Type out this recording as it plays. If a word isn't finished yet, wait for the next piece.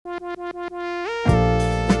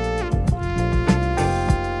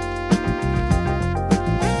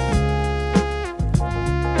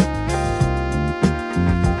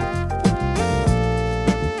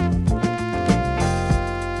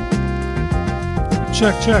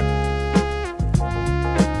check.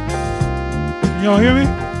 Can y'all hear me?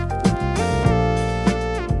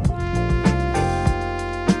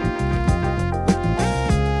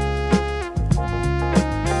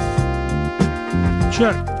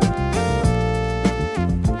 Check.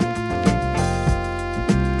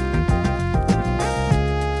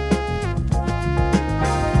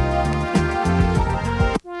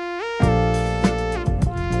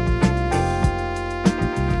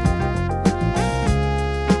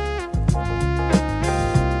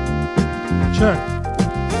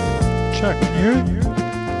 Check. Can you hear it?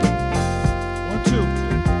 1, 2.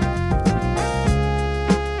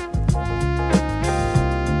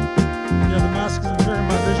 Yeah, the mask is impairing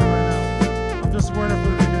my vision right now. I'm just wearing it for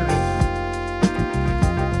the beginning.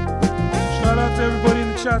 Shout out to everybody in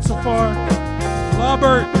the chat so far.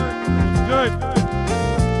 Robert, it's good.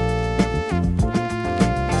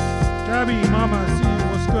 Gabby, Mama, I see you.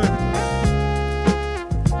 What's good?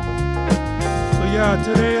 So yeah,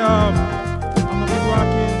 today I'm gonna be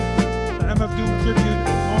rocking the MF Doom tribute.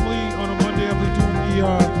 Normally on a Monday I'll be doing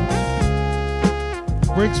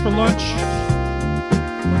the breaks for lunch,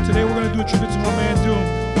 but today we're gonna do a tribute to my man Doom.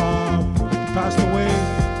 He passed away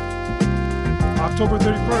October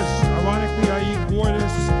 31st. Ironically, I wore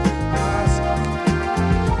this mask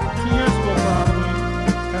 2 years ago for Halloween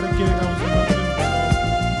at a gig I was in Doom.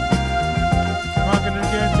 So rocking it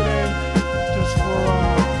again today, just for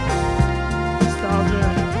nostalgia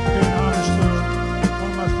and paying homage to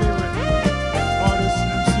one of my favorite artists,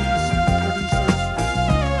 MCs, producers.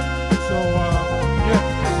 So yeah,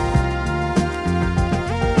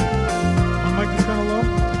 my mic is kind of low.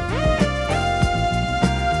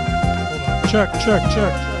 Hold on. Check.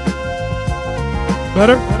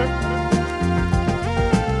 Better?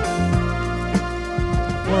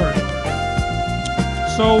 Word.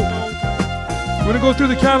 So we're gonna go through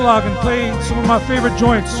the catalog and play some of my favorite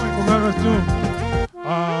joints from MF Doom.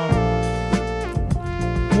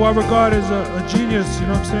 Who I regard as a genius, you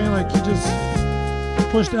know what I'm saying? Like, he just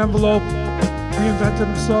pushed the envelope, reinvented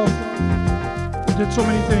himself, did so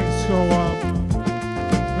many things. So I'm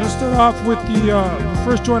gonna start off with the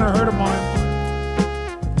first joint I heard of mine.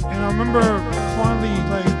 And I remember finally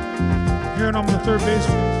like hearing him on the third base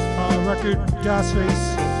record,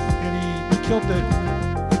 Gasface, and he killed it.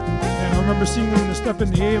 And I remember seeing him in the Step in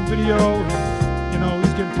the AM video, and, you know,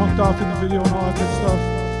 he's getting punked off in the video and all that good stuff.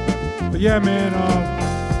 But yeah, man,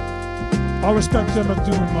 all respect to MF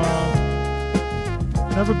Doom.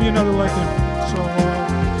 Never be another like him. So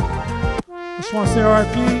I just want to say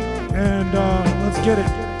RIP, and let's get it.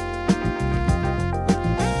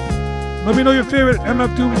 Let me know your favorite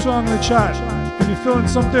MF Doom song in the chat. If you're feeling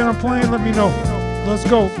something I'm playing, let me know. Let's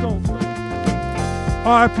go.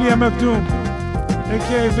 RIP MF Doom,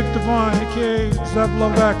 aka Victor Vaughn, aka Zev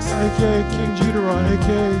Lovex, aka King Ghidorah,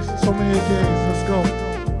 aka so many AKs. Let's go.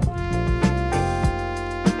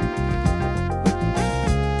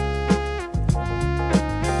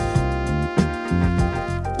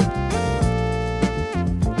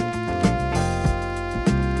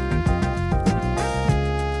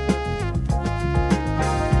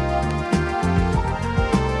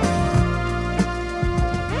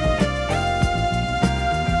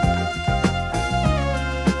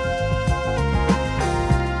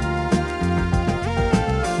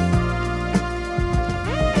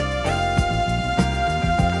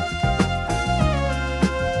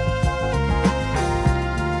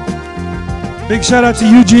 Big shout out to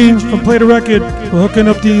Eugene from Play the Record for hooking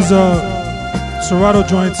up these Serato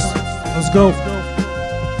joints. Let's go.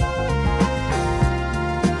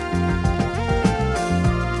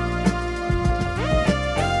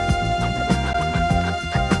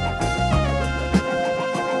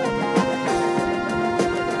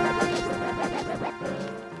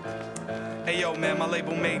 Hey yo, man, my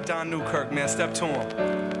label mate Don Newkirk, man. Step to him.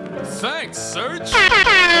 Thanks, Serge.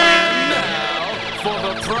 And now for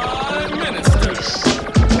the Prime Minister,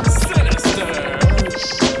 Sinister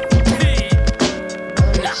Pete.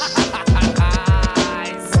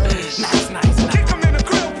 Nice. Kick him in the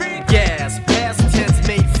grill, Pete. Gas, past tense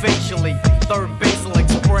made facially. Third Basal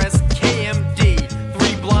Express, KMD.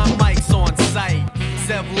 3 blind mics on site.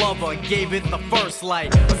 Zev Lover gave it the first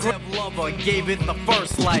light. Zev Lover gave it the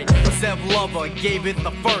first light. Zev Lover gave it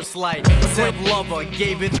the first light. Zev Lover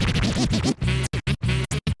gave it.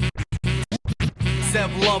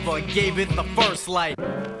 Zev Lover gave it the first light.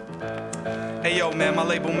 Hey yo, man, my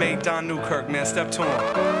label mate Don Newkirk, man. Step to him.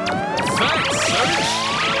 Thanks, Serge.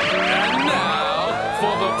 And now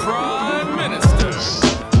for the Prime Minister,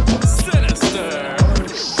 Sinister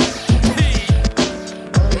Pete.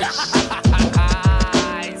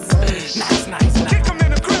 Nice. Kick him in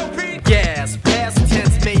the grill, Pete. Gas, past tense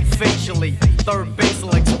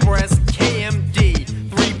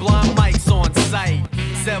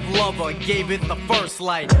gave it the first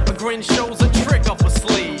light. A grin shows a trick up a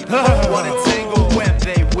sleeve. What a tangled web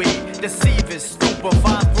they weave. Deceivers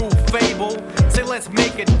stupefy through fable. Say let's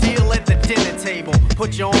make a deal at the dinner table.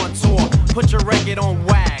 Put you on tour, put your record on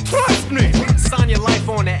wax. Trust me. Sign your life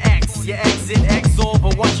on the X. You exit Exor,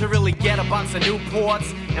 but what you really get a box of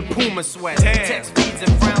Newports and Puma sweats. Text feeds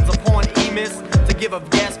and frowns upon Emis to give up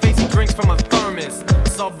gas face he drinks from a thermos.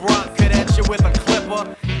 Sub Rock could at you with a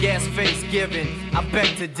clipper. Gas face given, I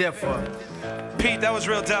beg to differ. Pete, that was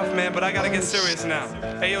real deaf, man, but I gotta get serious now.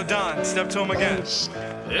 Hey, yo, Don, step to him again.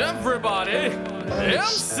 Everybody,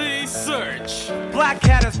 MC Search. Black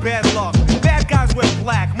cat is bad luck. Bad guys wear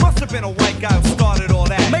black. Must have been a white guy who started all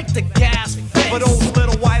that. Make the gas face. For those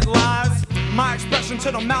little white lies, my expression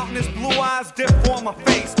to the mountainous blue eyes dip for my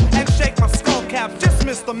face and shake my skull cap.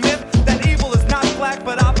 Dismiss the myth that evil is not black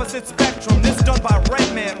but opposite spectrum. This done by a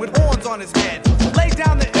red man with horns on his head. Lay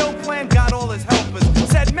down the ill plan, got all his helpers.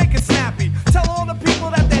 Said make it snappy. Tell all the people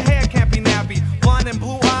that their hair can't be nappy. Blind and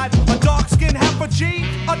blue-eyed, a dark-skinned heifer G,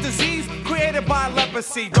 a disease created by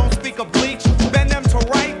leprosy. Don't speak of bleach, bend them to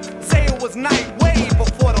right. Say it was night, way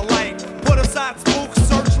before the light. Put aside spooks,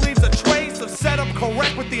 search leaves a trace of setup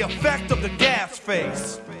correct with the effect of the gas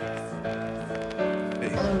face.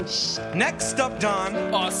 Next up, Don.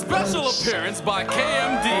 A special appearance by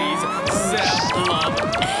KMD's Zev Love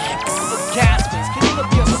X. Gas face can either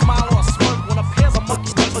be a smile or a smirk when a pair's a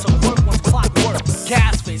monkey race to work one's clockwork.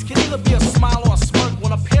 Gas face can either be a smile or a smirk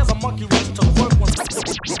when a pair's a monkey race to work one's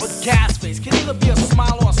gas face can either be a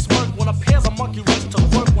smile or a smirk when a pair's a monkey race to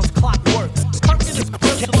work one's clockwork. Perkin is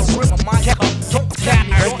built to the rim of my cup. Don't tap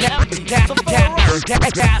me, don't empty. So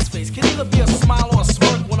gas face can either be a smile or a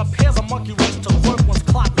smirk when a pair's a monkey race to work one's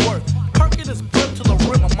clockwork. Perkin is built to the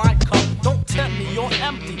rim of my cup. Don't tempt me, you're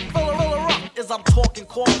empty. Fill her up as I'm talking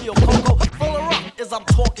coffee or cocoa. Fill her up as I'm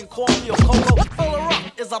talking coffee or cocoa. Fill her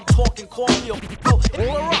up as I'm talking coffee or cocoa.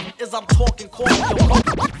 Fill her up as I'm talking coffee or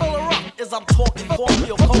cocoa. Fill her up as I'm talking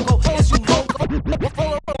coffee or cocoa. Is you loco? Fill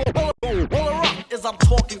her up as I'm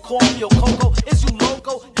talking coffee or cocoa. Is you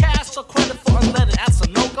loco? Cash or credit for unleaded? That's a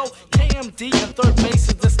no-go. KMD and third base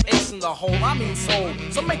is this ace in the hole. I mean soul.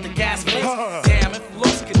 So make the gas face. Damn, if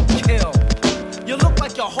looks could kill. You look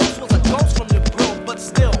like your host was a ghost from your grill, but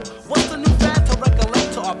still, what's the new fad to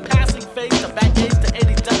recollect to a passing phase? To back age to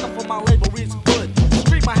 80 Decker for my label reads good.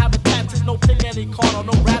 Street my habitat is no pig any card or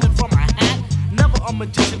no rabbit from a hat. Never a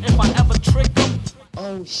magician if I ever trick them.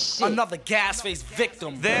 Oh shit. Another gas face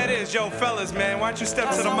victim. There it is, yo, fellas, man. Why don't you step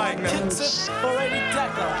to the mic, man? For 80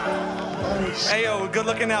 Decker. Hey, yo, good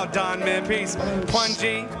looking out, Don, man. Peace.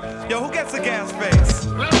 Punji. Yo, who gets the gas face?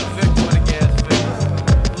 Victim of the gas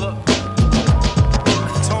face. Look.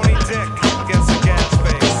 Tony Dick gets the gas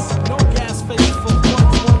face. No gas face for 1,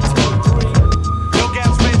 2, 3. No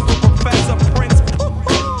gas face for Professor Prince.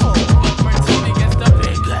 Martini gets the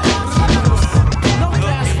big glass. No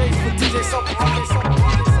gas face for DJ Something.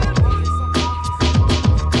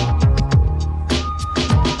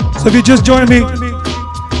 So if you just joined me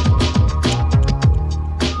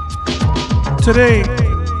today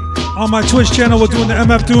on my Twitch channel, we're doing the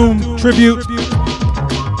MF Doom tribute.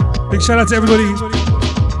 Big shout out to everybody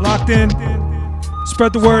locked in.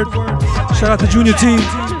 Spread the word. Shout out to Junior Team,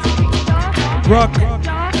 Ruck,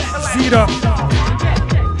 Zeta,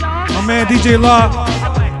 my man DJ La,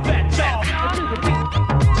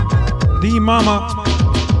 D Mama,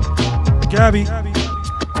 Gabby.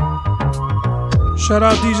 Shout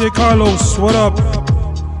out DJ Carlos. What up?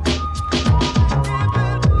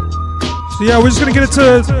 So yeah, we're just gonna get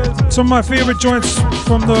into some of my favorite joints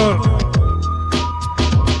from the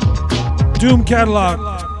Doom catalog.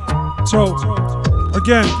 So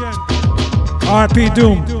again, RIP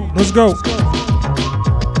Doom. Let's go.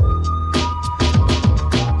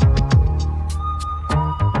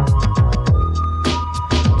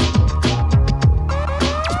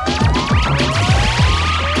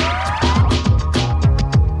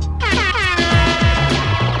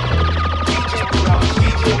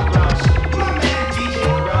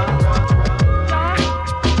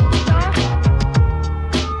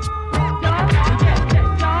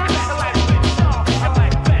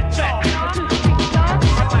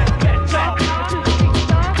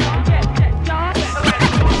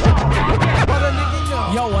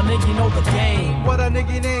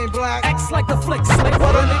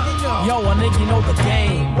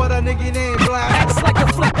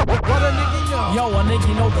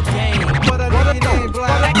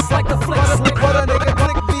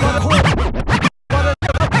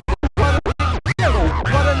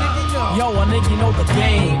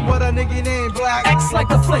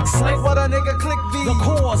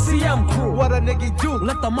 ECM crew. What a nigga do?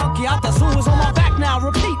 Let the monkey out the zoo is on my back now.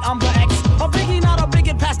 Repeat, I'm the X. A biggie, not a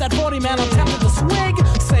bigot. Past that 40, man. I'm tempted to swig.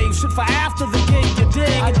 Save shit for after the gig, you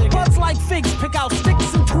dig? Buds like figs, pick out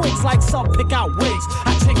sticks and twigs like some pick out wigs.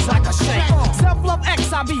 I chicks like a shake. Self-love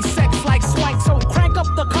X, I be sex like swank. So crank up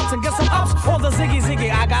the cups and get some ups. Or the ziggy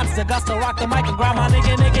ziggy. I got the guts to rock the mic and grab my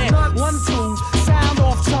nigga. 1, 2, sound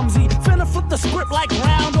off chumsy. Finna flip the script like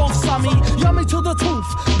round off summy. Yummy to the tooth,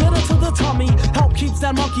 bitter to the tummy. Help keeps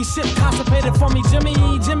that monkey shit constipated for me. Jimmy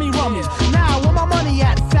Rummy. Now where my money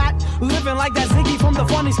at, fat? Living like that Ziggy from the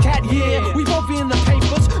Funnies cat, yeah. We both be in the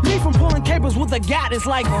papers. Me from pulling capers with a gat is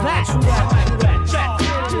like that.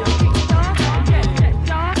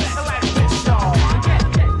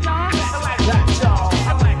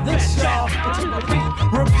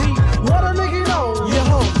 Repeat, what a nigga know. Your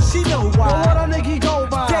hoe, she know why. What a nigga go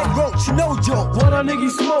by. Dead roach, no joke. What a nigga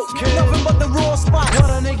smoke, kid. Nothing but the raw spots. What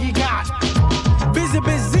a nigga got. Busy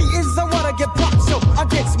is I wanna get popped, so I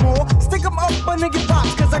get more. Stick 'em up a nigga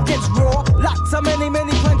box, cause I get raw. Lots of many,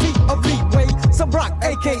 plenty of leeway. Some Brock,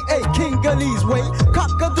 aka King Gully's way.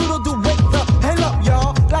 Cock-a-doodle-doo, wake the hell up,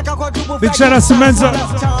 y'all. Like a quadruple. Big shout out to Menza.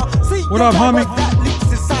 What up, homie?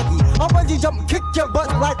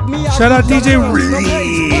 Shout out DJ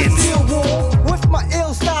Reeds. With my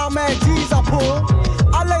ill style, man, G's I pull.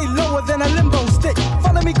 I lay lower than a limbo stick.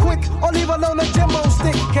 Follow me quick, or leave alone a Jimbo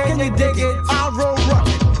stick. Can you dig it? I roll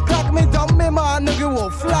rugged. Clock me dumb, me my nigga will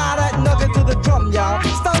fly that nugget to the drum, y'all.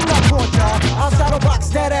 Stun that port, y'all. I'll shadow box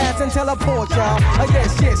that ass and teleport, y'all.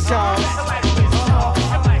 Yes, y'all.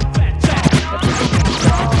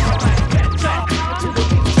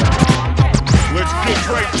 Let's get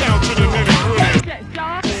right down to the nitty-gritty.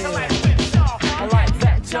 I like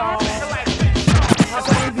that, y'all. Let's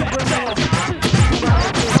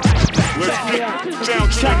get down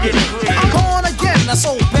to the nitty-gritty. I'm on again, that's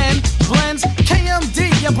old Ben. Blends,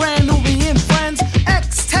 KMD, your brand new me and friends.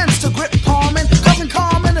 X tends to grip palming. Cousin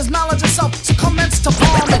Carmen is knowledge itself, so commence to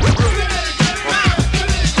palming.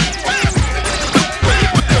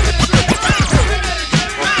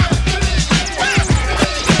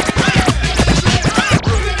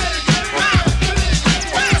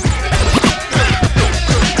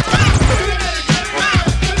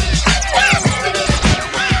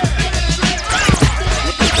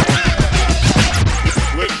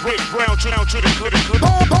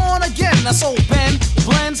 Born again, that's old Ben.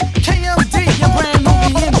 Blends, KMD, your brand new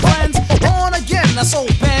me and friends. Born again, that's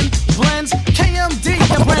old Ben. Blends, KMD,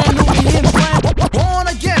 your brand new me and friends. Born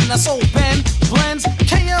again, that's old Ben. Blends,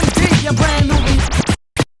 KMD, your brand new me.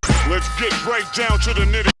 Let's get right down to the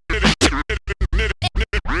nitty-gritty.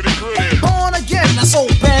 Born again, that's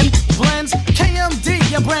old Ben. Blends, KMD,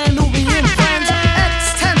 your brand new me and friends.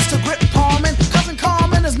 X tends to grip palming. Cousin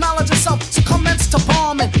Carmen is knowledge itself, so commence to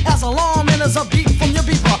bombing. As alarming as a beat from your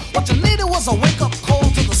beeper. What you needed was a wake-up call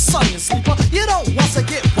to the sun, you sleeper. You don't want to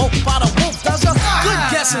get woke by the wolf, does ya? Good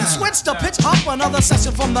guessing. Switch the pitch up, another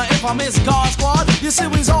session from the infamous God Squad. Your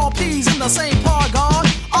series all P's in the same part, God.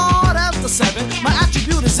 Oh, that's the 7. My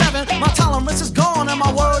attribute is 7. My tolerance is gone and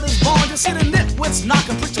my word is born. You see the nitwits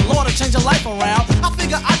knocking, preach the Lord to change your life around. I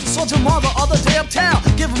figure I just saw your mother other day uptown.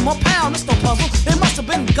 Give him a pound, it's no puzzle. It must have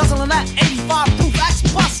been guzzling that 85 proof Axe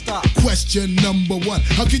Buster. Question number 1,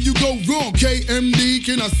 how can you go wrong? KMD,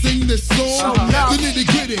 can I sing this song? The nitty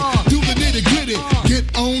gritty, do the nitty gritty. Get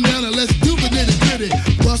on down and let's do the nitty gritty.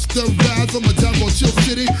 Bust the rise on my job on Chill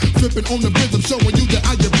City. Flipping on the rhythm, showing you that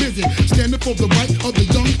I am busy. Standing for the right of the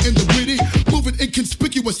young and the witty. Moving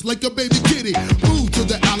inconspicuous like a baby kitty. Moved to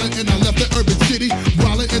the island and I left the urban city.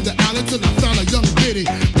 Rolling in the island till I found a young bitty.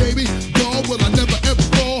 Baby, doll, will I never ever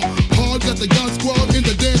fall. Hard got the God Squad in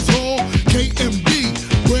the dance hall. KMD,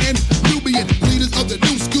 brand Nubian, leaders of the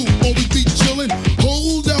new school, always be chillin'.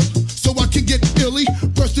 Hold up, so I can get illy.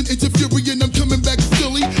 Bursting into fury and I'm coming back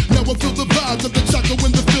silly. Now I feel the vibes of the Chaco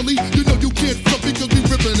and the Philly. You know you can't front because we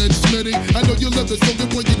rippin' and Smitty. I know you love the song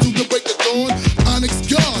and when you do the break of dawn. Onyx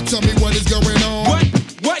God, tell me what is going on.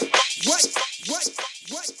 What?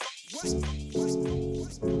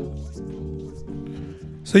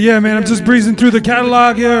 So yeah, man, I'm just breezing through the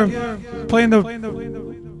catalog here, playing the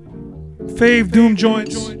fave doom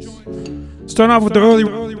joints. Starting off with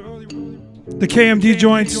the KMD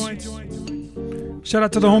joints. Shout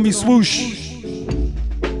out to the homie Swoosh,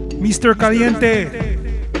 Mr. Caliente.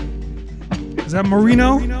 Is that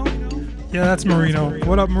Marino? Yeah, that's Marino.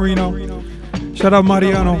 What up, Marino? Shout out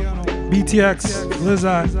Mariano, BTX,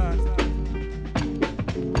 Lizard.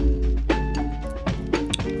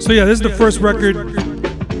 So yeah, this is the first record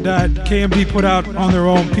that KMD put out on their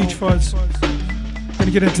own, Peach Fuzz.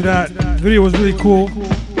 Gonna get into that. The video was really cool.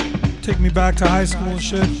 Take me back to high school and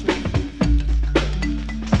shit.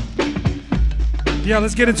 Yeah,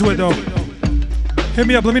 let's get into it though. Hit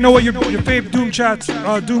me up. Let me know what your fave Doom chats,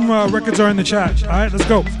 Doom records are in the chat. All right, let's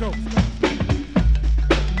go.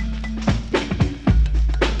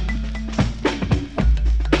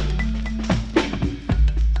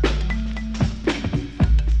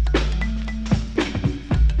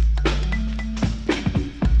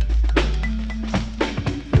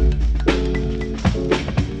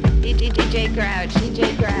 DJ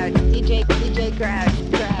Grouch.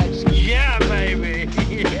 Yeah, baby.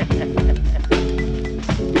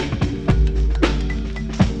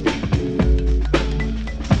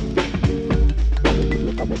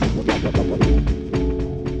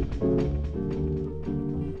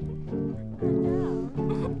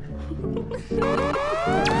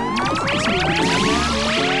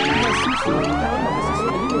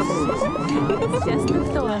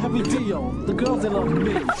 Heavy Dio, the girls they love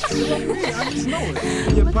me. I just know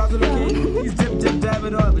it. You're positive king. He's dip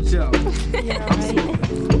dabbing on the show.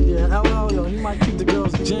 Yeah, LL, yo, he might keep the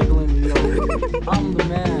girls jingling, yo. I'm the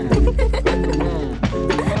man.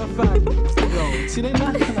 Matter of fact, yo, see they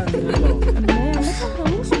not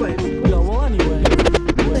yo, well anyway.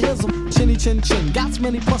 Here's some chinny chin chin, got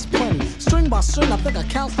many plus plenty. String by string, I think I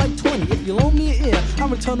count like 20. If you loan me an ear, I'm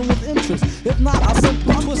returning with interest. If not, I'll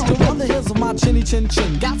simply twist your other hairs of my chinny chin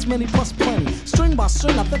chin. Got many plus plenty. String by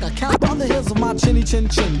string, I think I count on the hairs of my chinny chin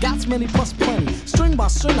chin. Got many plus plenty. String by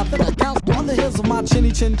string, I think I count on the hairs of my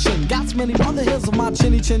chinny chin chin. Got many on the hairs of my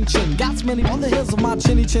chinny chin chin. Got many on the hairs of my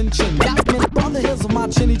chinny chin chin. Got many on the hairs of my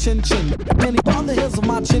chinny chin chin. Many on the hairs of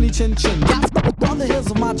my chinny chin chin. Got on the hairs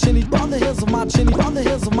of my chinny, on the hairs of my chinny, on the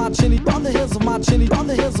hairs of my chinny, on the hairs of my chinny, on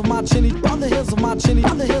the hairs of my chinny, on the hairs of my chinny,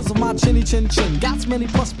 on the hairs of my chinny chin chin. Got many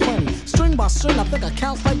plus plenty. String by string, I think I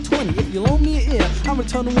count like 20. If you loan me an ear, I'm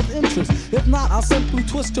returning with interest. If not, I'll simply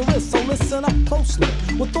twist your wrist. So listen up closely,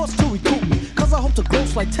 with thoughts to recoup me. Cause I hope to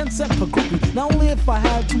gross like 10 cents per groupie. Not only if I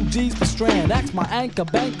had 2 G's per strand. Ask my anchor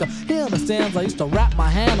banker, he understands. I used to wrap my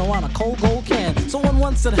hand around a cold gold can. Someone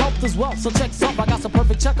once said health is wealth, so check's up. I got some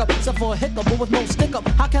perfect checkup, except for a hiccup, but with no stick up.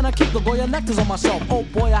 How can I keep the Goya nectars on my shelf? Oh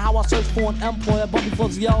boy, how I searched for an employer, but before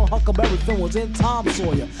the yellow Huckleberry Finn was in Tom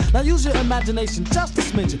Sawyer. Now use your imagination, just a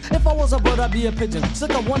smidgen. If I was a bird, I'd be a pigeon.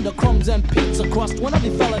 Sick of wonder crumbs and pizza crust. When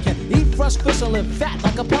every fella can eat fresh fish and live fat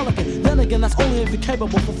like a pelican. Then again, that's only if you're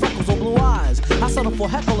capable for freckles or blue eyes. I settle for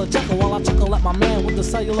heckle or jekyll while I chuckle at my man with the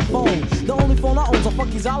cellular phone. The only phone I own's a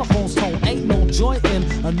funky xylophone's tone. Ain't no joy in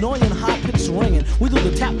annoying high-pitched ringing. We do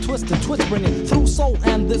the tap, twist, and twitch bringing through soul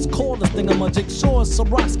and this cordless thing-a-majig. Sure as some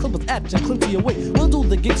rocks, clippers, etch, and cling to your weight. We'll do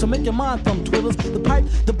the gig, so make your mind thumb twiddlers. The pipe,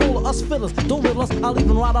 the bowl of us fiddlers. Don't riddle us, I'll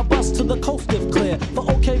even ride our bus to the coast if clear. For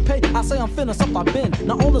okay pay, I say I'm finished up, I've been.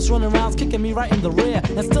 Now all this running around's kicking me right in the rear.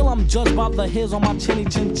 And still I'm judged by the hairs on my chinny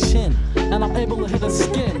chin chin. And I'm able to hit his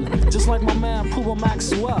skin, just like my man Puma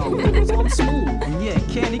Maxwell. So I'm smooth. And yeah,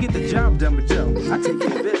 can he get the job done, but yo, I take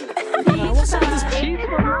care of business. What's up with this peach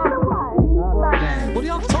for? What are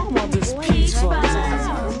y'all talking about this peach for?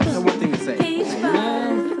 That's one thing to say.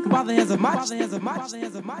 Man, by the hands of my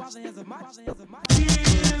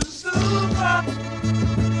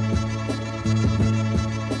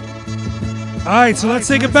Alright, so let's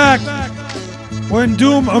take it back. When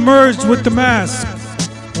Doom emerged with the mask,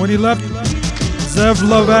 when he left Zev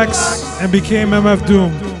Love X and became MF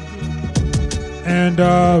Doom. And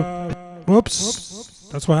whoops,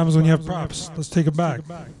 that's what happens when you have props. Let's take it back.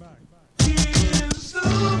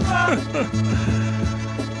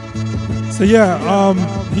 So yeah,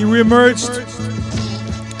 he reemerged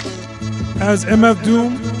as MF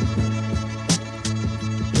Doom,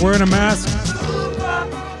 wearing a mask,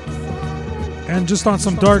 and just on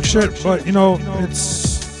some dark shit. But you know,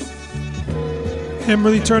 it's him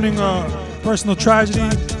really turning a personal tragedy,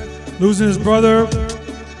 losing his brother,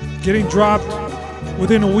 getting dropped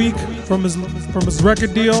within a week from his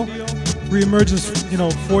record deal, reemerges, you know,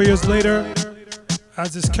 4 years later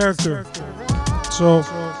as this character. So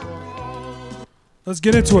let's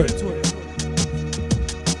get into it.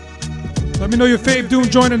 Let me know your fave Doom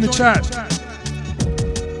join in the chat.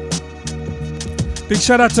 Big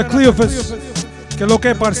shout out to Cleophas. Que lo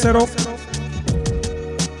que, parcero?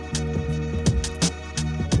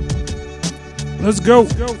 Let's go.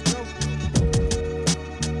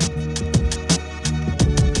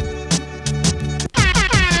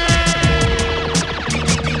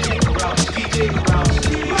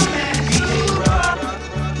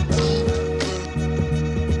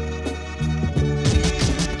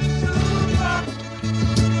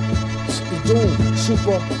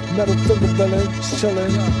 Super metal finger villain,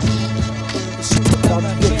 chillin'. About to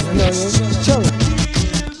get millions, chillin'.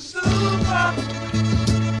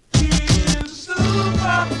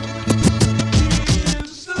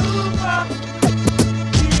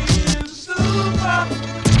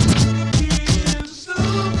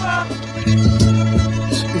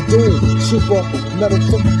 super metal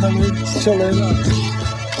chillin'.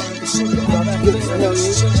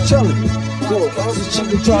 Chillin'. Yo, how's the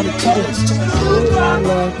chicken trying to kill us?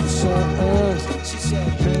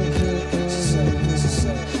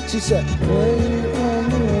 She said,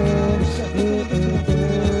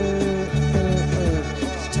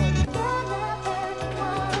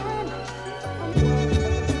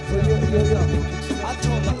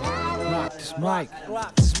 rock this mic.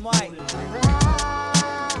 Rock this mic.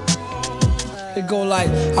 It go like,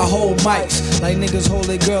 I hold mics, like niggas hold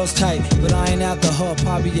their girls tight. But I ain't at the hub,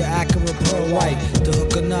 probably your accurate pearl white. The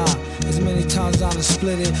hook or nah, as many times I done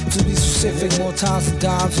split it. To be specific, more times than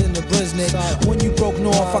dimes in the Brisnet. When you broke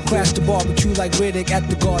north, I crashed the barbecue like Riddick at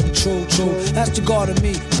the garden. True. That's the garden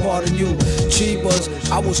me, pardon you. Cheapers,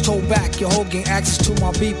 I was told back, your whole gang access to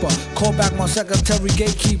my beeper. Call back my secretary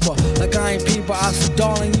gatekeeper. Like I ain't peeper, I said,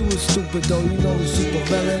 darling, you was stupid though. You know the super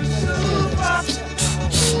villain.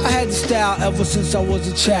 I had this style ever since I was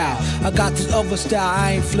a child. I got this other style,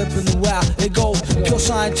 I ain't flipping the wow. It go pure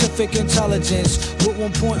scientific intelligence with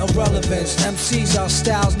 1 point of relevance. MCs, our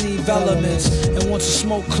styles need elements. And once the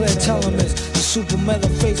smoke clear, telements. The super metal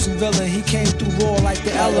facing villain, he came through raw like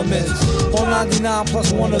the elements. All 99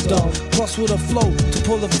 plus one of them. Plus with a flow to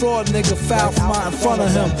pull the fraud nigga foul from out in front of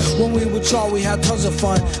him. When we with y'all, we had tons of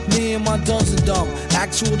fun. Me and my duns are dumb.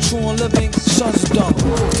 Actual true and living sons are dumb.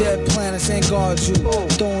 Dead planets ain't guard you.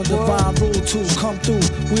 Throwing divine rule to come through,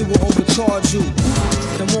 we will overcharge you.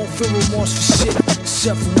 And won't feel remorse for shit,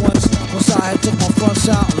 except for once I had took my fronts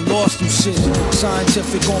out and lost some shit.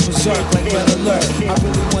 Scientific on berserk like red alert. I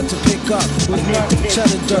really want to pick up with nothing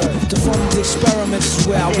cheddar dirt. To fund the experiments is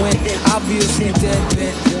where I went. Obviously dead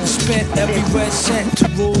bent. Spent every red cent to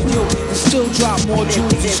rule you, and still drop more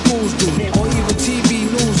jewels than schools do, or even TV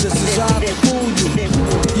news that's designed to fool you.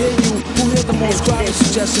 Yeah, you who hear the most grimy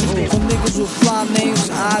suggestions from niggas with fly names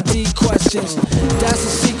and ID questions. That's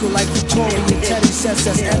a secret like Victoria and Teddy says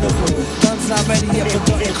that's edible. Guns not ready yet for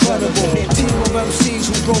the incredible. Team of MCs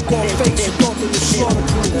who broke off fakes who thought they were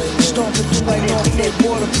slaughterproof. Stomping through like North Lake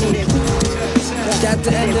waterproof. At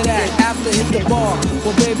the end of that, after hit the bar,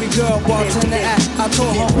 well baby girl bartender at, I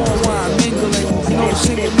told her more wine, mingling, no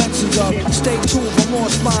single mentions of. Stay tuned for more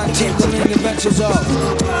spine tingling adventures of.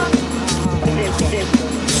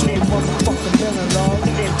 Super motherfucking villain, dog.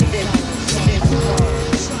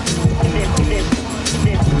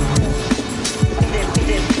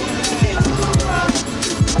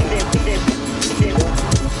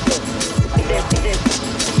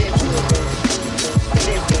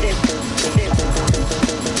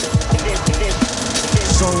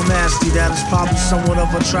 So nasty that it's probably somewhat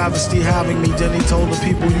of a travesty having me. Then he told the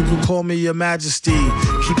people you can call me your majesty.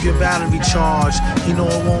 Keep your battery charged, you know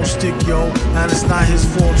it won't stick, yo. And it's not his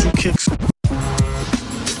fault you kick.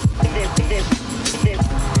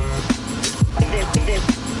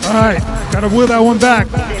 Alright, gotta wheel that one back.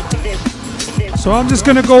 So I'm just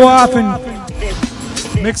gonna go off and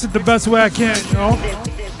mix it the best way I can, you know?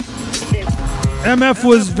 MF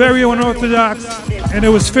was very unorthodox, and it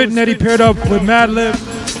was fitting that he paired up with Madlib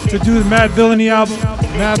to do the Mad Villainy album,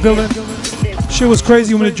 Mad Villain. Shit was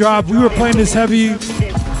crazy when it dropped. We were playing this heavy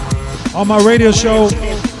on my radio show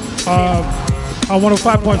on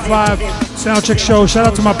 105.5 Soundcheck Show. Shout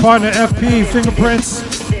out to my partner FP Fingerprints.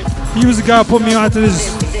 He was the guy who put me onto this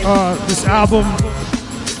album,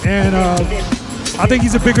 and I think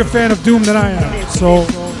he's a bigger fan of Doom than I am. So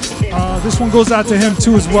this one goes out to him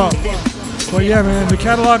too as well. But yeah, man, the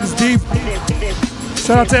catalog is deep.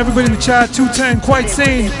 Shout out to everybody in the chat. 210, Quite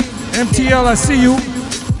Sane, MTL, I see you.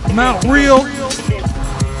 Mount Real.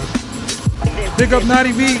 Big up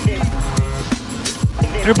Naughty V.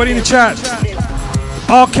 Everybody in the chat.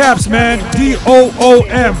 All caps, man.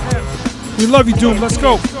 DOOM. We love you, Doom. Let's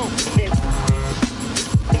go.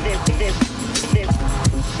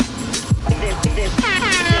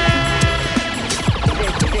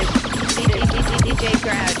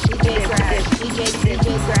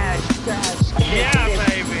 Yeah,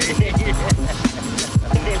 baby.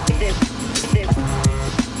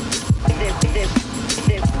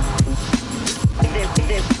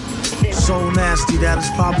 So nasty that it's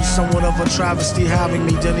probably somewhat of a travesty having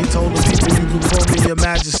me. Then he told the people you can call me your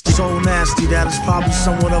majesty. So nasty that it's probably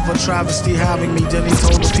somewhat of a travesty having me. Then he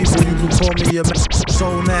told the people you can call me your majesty.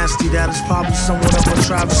 So nasty that it's probably somewhat of a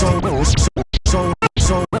travesty.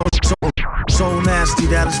 So nasty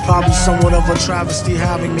that it's probably somewhat of a travesty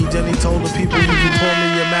having me. Then he told the people you can call me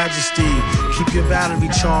your majesty. keep your battery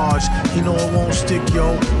charged. He know it won't stick,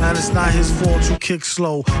 yo, and it's not his fault you kick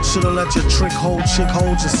slow. Should've let your trick hold, chick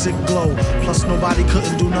hold your sick glow. Plus nobody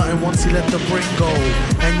couldn't do nothing once he let the brick go.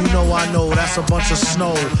 And you know I know that's a bunch of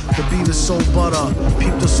snow. The beat is so butter.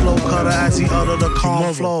 Peep the slow cutter as he utter the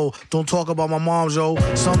calm flow. Don't talk about my mom, yo.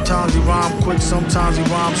 Sometimes he rhyme quick, sometimes he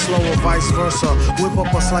rhyme slow, or vice versa. Whip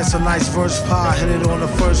up a slice of nice verse pie, hit it on the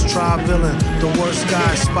first try. Villain, the worst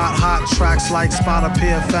guy. Spot hot tracks like spot a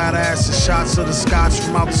pair of fat asses. Shots of the scotch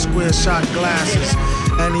from out the square shot glasses.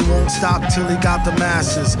 And he won't stop till he got the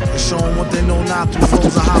masses. And show them what they know not through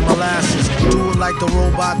flows of hot molasses. Do it like the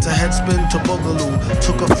robot to headspin to boogaloo.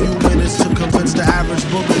 Took a few minutes to convince the average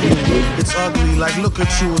boogaloo. It's ugly, like look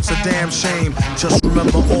at you, it's a damn shame. Just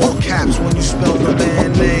remember all caps when you spell the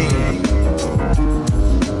band name.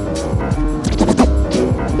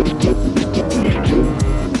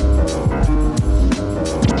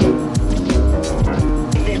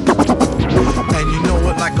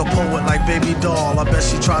 Like a poet, like baby doll. I bet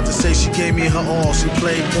she tried to say she gave me her all. She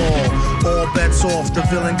played ball. All bets off, the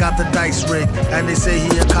villain got the dice rigged. And they say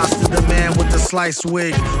he accosted the man with the sliced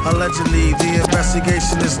wig. Allegedly, the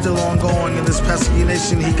investigation is still ongoing. In this pesky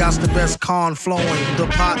nation, he got the best con flowing. The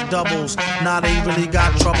pot doubles, now they really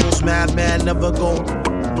got troubles. Madman never go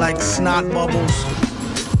like snot bubbles.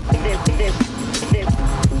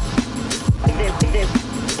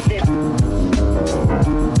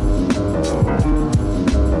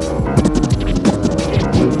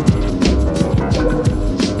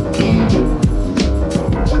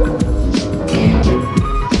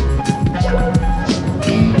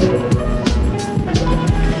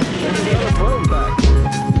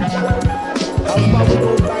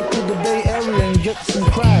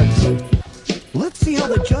 Let's see how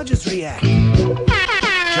the judges react.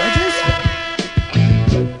 Judges?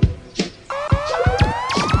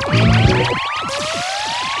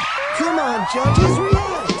 Come on, judges,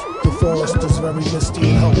 react. The forest is very misty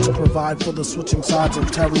and helps to provide for the switching sides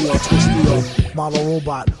of Terry or Twisty or model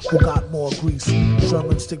robot who got more grease.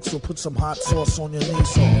 German sticks will put some hot sauce on your knee,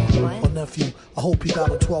 so my nephew, I hope he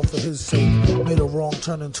got a 12 for his sake. Made a wrong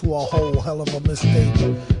turn into a whole hell of a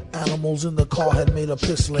mistake. Animals in the car had made a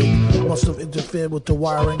piss lake. Must have interfered with the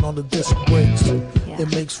wiring on the disc brakes.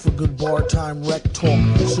 It makes for good bar time wreck talk.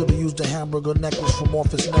 Should've used a hamburger necklace from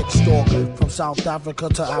off his neck stalk. From South Africa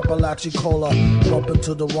to Apalachicola. Bump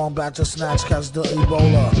into the wrong batch of snatch, catch the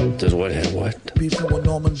Ebola. Does what have what? Beefing with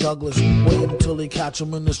Norman Douglas. Waiting until they catch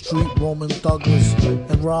him in the street, Roman Douglas.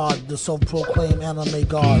 And Rod, the self-proclaimed anime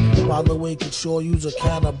god. By the way, could sure use a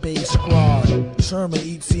can of base squad. Sherman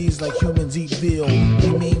eats seeds like humans eat veal. He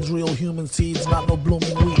means real human seeds, not no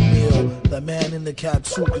blooming wheat meal. That man in the cat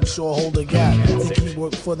suit can sure hold a gap. Think he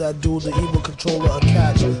worked for that dude, the evil controller, a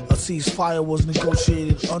catch. A ceasefire was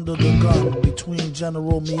negotiated under the gun between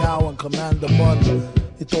General Meow and Commander Bun.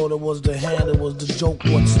 He thought it was the hand, it was the joke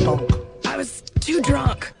what stunk. I was too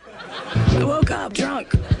drunk. I woke up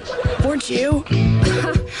drunk. Weren't you?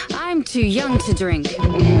 I'm too young to drink.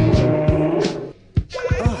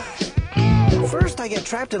 First I get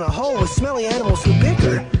trapped in a hole with smelly animals who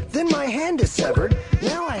bicker. Then my hand is severed.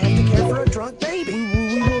 Now I have to care for a drunk baby.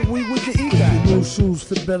 We could eat that. New shoes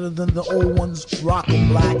fit better than the old ones. Rockin'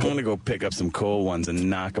 black. I'm gonna go pick up some cold ones and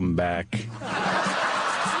knock them back.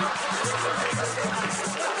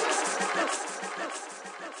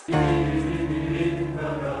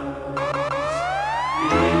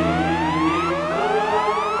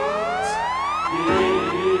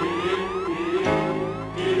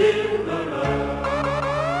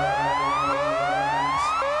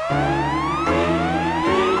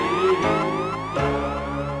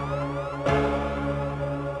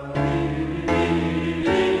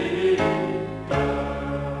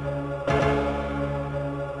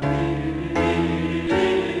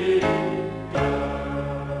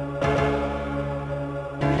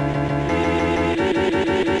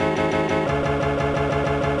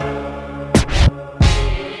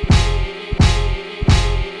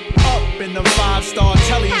 Five-star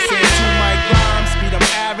telly saying 2 mic rhymes, beat them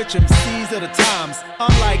average MCs of the times.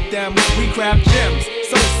 Unlike them, we craft gems,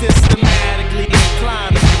 so systematically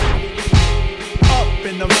inclined. Up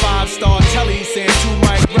in the 5-star telly saying 2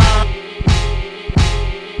 mic rhymes.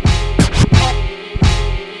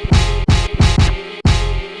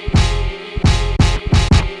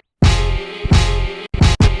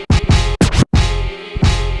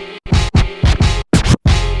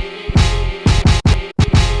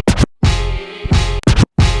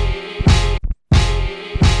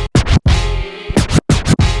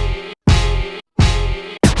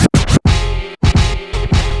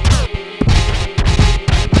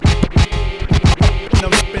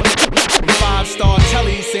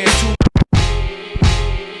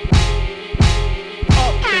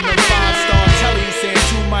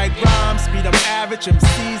 average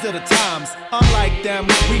MCs of the times. Unlike them,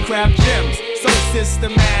 we craft gems, so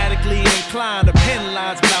systematically inclined to pen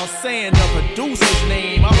lines without saying the producer's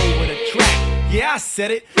name all over the track. Yeah, I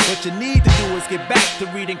said it. What you need to do is get back to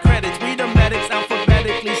reading credits. Read the medics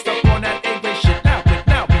alphabetically, stuck on that English shit. Now,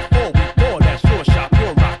 before we pour that short shot,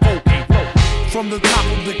 pure rock, okay, flow. From the top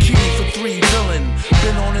of the key for 3 villain.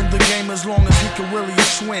 Been on in the game as long as he can really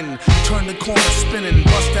swing. Turn the corner spinning,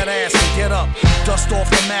 bust that ass and get up. Dust off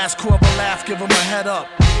the mask, whoever laugh, give him a head up.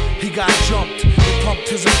 He got jumped, it pumped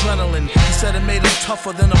his adrenaline. He said it made him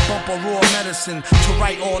tougher than a bump of raw medicine. To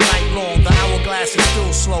write all night long, the hourglass is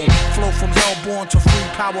still slow. Flow from hellborn to free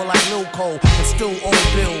power like Lil Cole. And still owe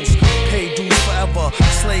bills, pay dues forever.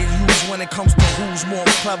 Slave used when it comes to who's more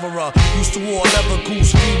cleverer. Used to wore leather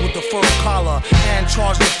goose fee with the fur collar. And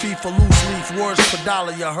charged the fee for loose leaf, words per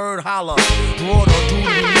dollar, you heard holler. Broad or dude,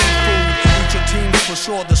 we need food. Eat your teams for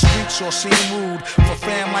sure, the streets sure seem rude. For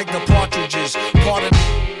fam like the Partridges, pardon.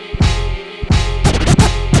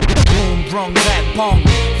 Brung that bong,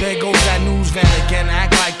 there goes that news van again.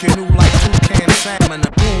 Act like you knew like toucan salmon.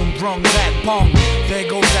 Boom, brung that bong, there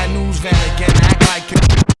goes that news van again. Act like you.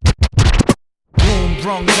 Boom,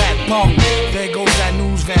 brung that bong, there goes that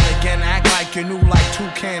news van again. Act like you knew like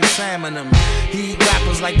toucan salmon. He eat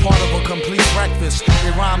rappers like part of a complete breakfast.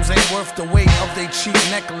 Their rhymes ain't worth the weight of their cheap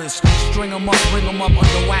necklace. String 'em up, bring 'em up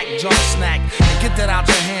under whack jump snack. And get that out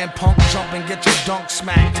your hand, punk, jump and get your dunk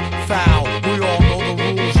smacked. Foul, we all know the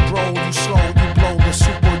rules, bro. You slow, you blow the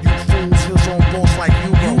super, you fools. Heels on boss like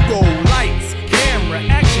you go. Lights, camera,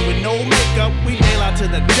 action with no makeup. We nail out to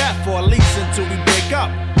the death, or at least until we break up.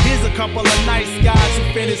 Here's a couple of nice guys who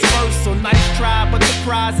finished first. So nice try, but the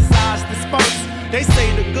prize is ours dispersed. They say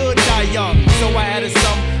the good die young, so I added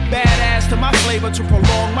some badass to my flavor to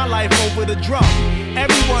prolong my life over the drum.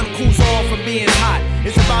 Everyone cools off from being hot.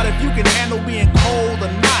 It's about if you can handle being cold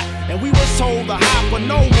or not. And we were told to hop on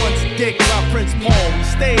no one's dick by Prince Paul. We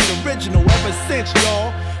stayed original ever since,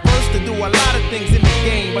 y'all. First to do a lot of things in the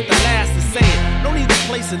game, but the last to say it. No need to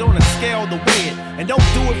place it on a scale to weigh it. And don't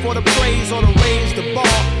do it for the praise or to raise the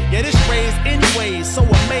bar. Yeah, this raise anyways, so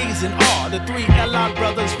amazing are the 3 L.I.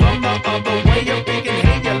 brothers from the other way of thinking.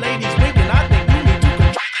 Hey, your ladies winking, I think you need to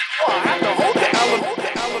control that. I have to hold the element.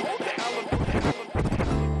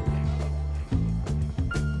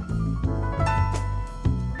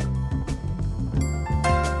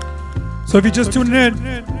 So if you're just tuning in,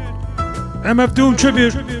 MF Doom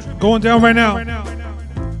tribute going down right now.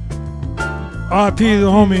 R.I.P. the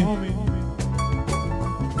homie.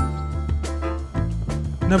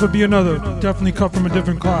 Never be another. Definitely cut from a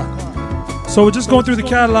different cloth. So we're just going through the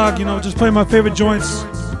catalog, you know, just playing my favorite joints.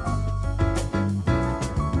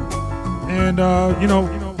 And, you know,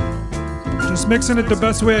 just mixing it the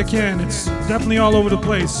best way I can. It's definitely all over the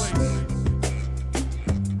place.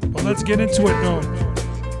 But let's get into it though.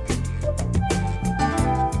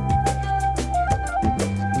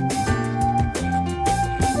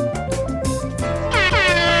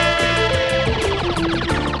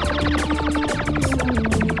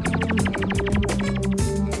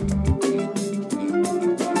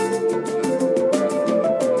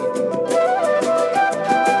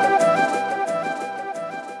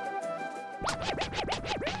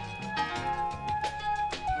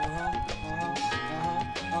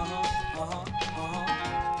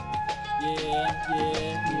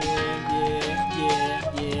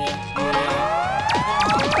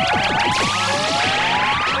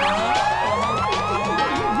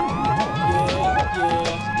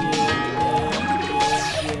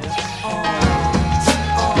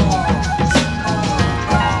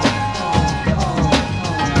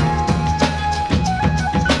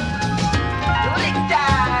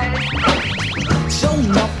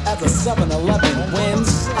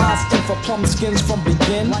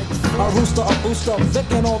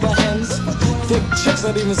 Vic and all the hens, thick chicks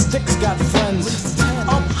that even sticks got friends.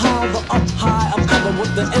 Up high, I'm covered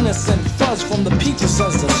with the innocent fuzz from the peaches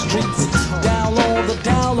says the streets. Down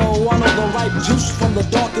low, I know the ripe juice from the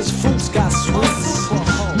darkest fruits got sweets.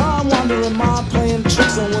 Mind wandering, mind playing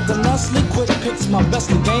tricks, and with the Nestle quick picks, my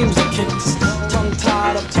best of games are kicks. Tongue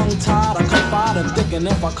tied, I confide and thinking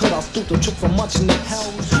if I could, I'll stoop the trick for much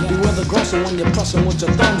nicks. Beware the grocer when you're pressing with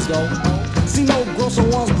your thumbs, though. See no grocer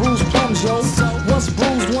once bruised plums, yo. Once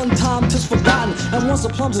bruised one time, 'tis forgotten. And once the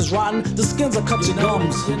plums is rotten, the skins will cut your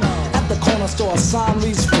gums. At the corner store, a sign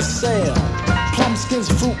reads for sale. Plum skins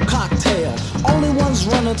fruit cocktail. Only ones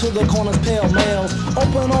running to the corners, pale males.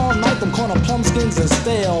 Open all night, them corner plum skins is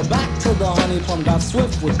stale. Back to the honey plum, got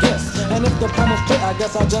swift with gifts. And if the plum is pit, I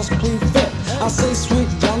guess I just plead fit. I say sweet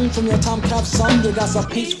young from your Tom Cap son, you got some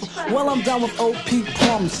peach. Well, I'm down with OP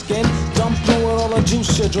plum skin. Dumpling with all tell her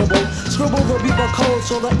juice should dribble. Scribble the beeper code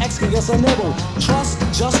so the X can get a nibble. Trust,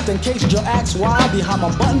 just in case you ask why, behind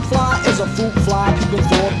my button fly is a fruit fly peeping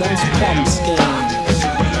for them plum schemes. When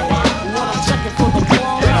I'm checking for the plum.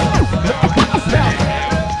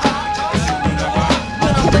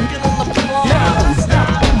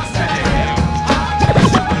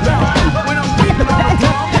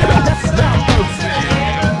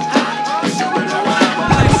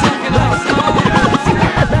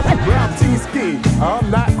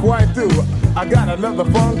 I'm not quite through. I got another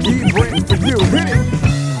funky break for you. Hit it.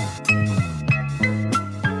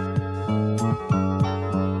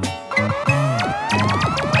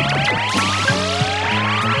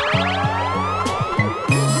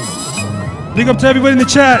 Big up to everybody in the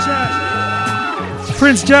chat.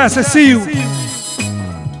 Prince Jazz, I see you.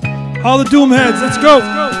 All the Doom heads, let's go.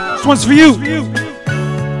 This one's for you.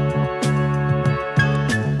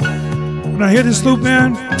 When I hear this loop,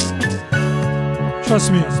 man,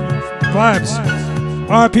 trust me, vibes.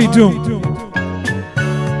 R.I.P. Doom.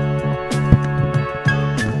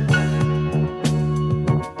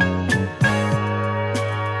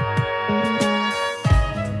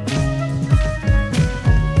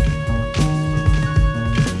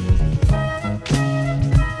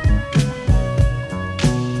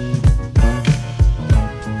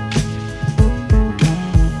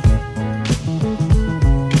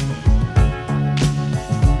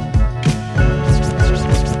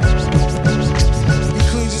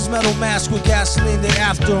 With gasoline, they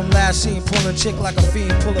after him. Last seen pulling chick like a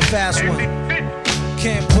fiend, pull a fast one.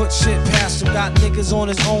 Can't put shit past him. Got niggas on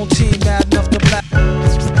his own team, mad enough to black.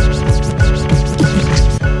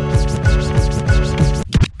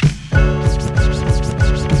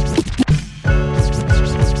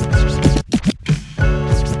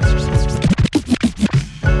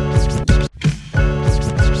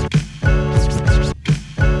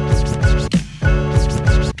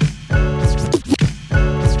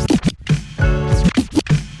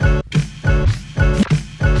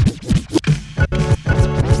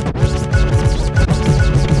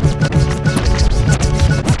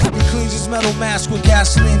 With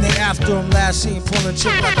gasoline, they after him. Last seen pulling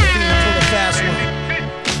chick like a fiend, pull a fast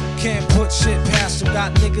one. Can't put shit past him.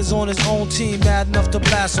 Got niggas on his own team, mad enough to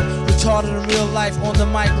blast him. Retarded in real life, on the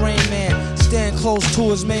mic, Rain Man. Stand close to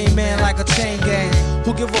his main man like a chain gang.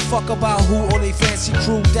 Who give a fuck about who or they fancy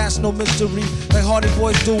crew? That's no mystery, like Hardy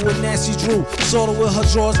Boys do with Nancy Drew. Sorta with her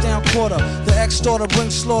drawers down quarter. The ex-daughter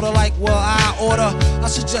brings slaughter like, well, I order. I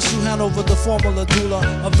suggest you hand over the formula doula.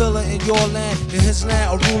 A villain in your land, in his land,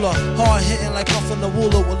 a ruler. Hard hitting like Puffin the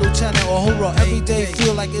Wooler with Lieutenant Uhura. Every day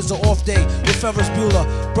feel like it's an off day with Ferris Bueller.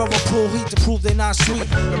 Brother pull heat to prove they not sweet.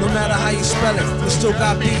 No matter how you spell it, they still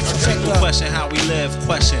got beats. Check the question how we live,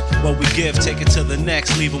 question what we give, take it to the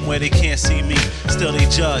next, leave them where they can't see me. Still they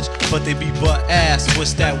judge, but they be butt ass.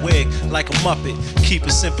 Twist that wig like a Muppet. Keep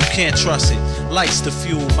it simple, can't trust it. Lights the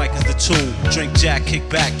fuel, mic is the tool. Drink Jack, kick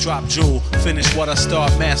back, drop jewel. Finish what I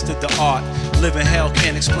start, mastered the art. Live in hell,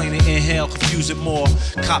 can't explain it, inhale, confuse it more.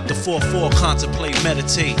 Cop the 4-4, contemplate,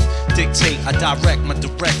 meditate. Dictate, I direct my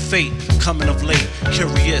direct fate. Coming of late,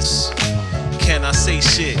 curious. Can I say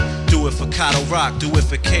shit? Do it for Kato Rock, do it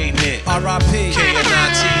for K-Nit. R.I.P.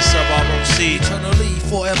 K-N-I-T, sub-R-O-C. Eternally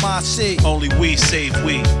for M.I.C. Only we save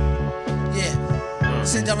we. Yeah.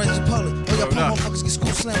 Send y'all into the public. Or y'all poor motherfuckers get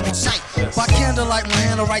school slam on sight. By candlelight, my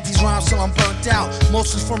hand to write these rhymes till I'm burnt out.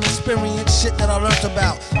 Mostly from experience, shit that I learned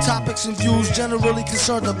about. Topics and views generally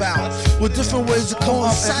concerned about. With different ways to come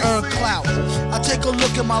up and earn clout. I take a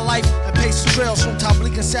look at my life and pace the trails. From top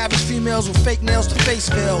bleak and savage females with fake nails to face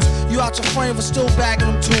veils. You out your frame but still bagging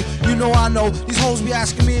them too. You know I know. These hoes be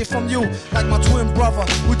asking me if I'm you. Like my twin brother.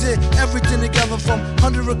 We did everything together from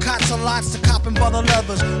 100 cots and lots to copping butter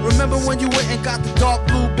leathers. Remember when you went and got the dark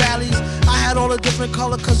blue Bally's? I had all the different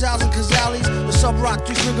color Kazals and Kazalis. The sub rock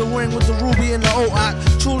 3-finger ring with the ruby and the O-Ot.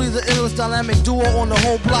 Truly the endless dynamic duo on the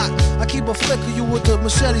whole block. I keep a flick of you with the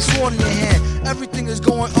machete sword in your hand. Everything is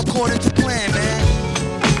going according to plan, man.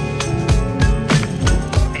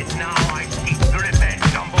 And now I see Griffin,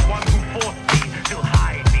 number one who forced me to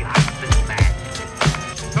hide behind this man.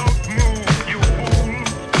 Don't move, you fool.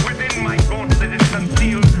 Within my gauntlet is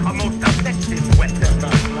concealed a most effective weapon.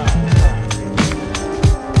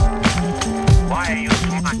 Why are you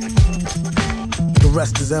smiling? The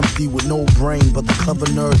rest is empty with no brain, but the clever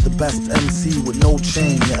nerd, the best MC with no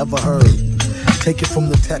chain you ever heard. Take it from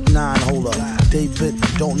the Tech 9 holder. David,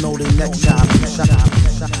 don't know they next time.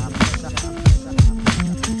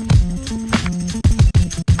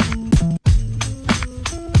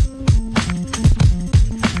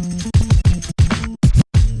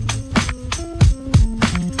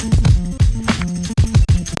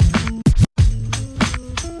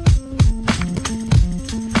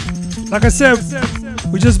 Like I said,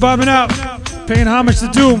 we just vibing out, paying homage to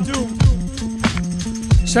Doom.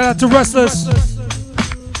 Shout out to Restless.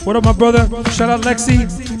 What up, my brother? Shout out Lexi.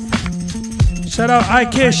 Shout out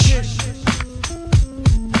Ikish.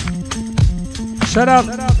 Shout out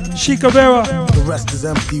Chica Vera. The rest is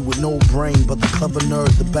empty with no brain, but the clever nerd,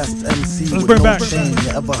 the best MC Let's with bring no back. chain you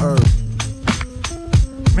ever heard.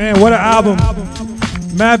 Man, what an album.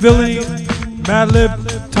 Mad Villainy, Mad Lib,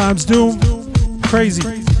 times Doom. Crazy.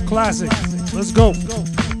 Classic. Let's go.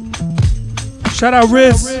 Shout out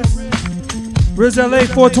Riz. Riz LA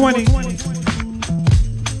 420.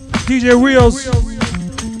 DJ Reels.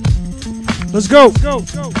 Let's go.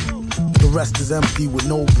 The rest is empty with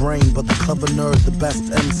no brain, but the clever nerd, the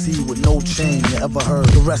best MC with no chain you ever heard.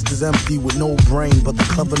 The rest is empty with no brain, but the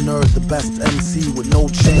clever nerd, the best MC with no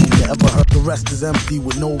chain you ever heard. The rest is empty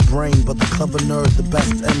with no brain, but the clever nerd, the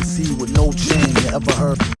best MC with no chain you ever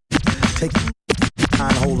heard. Take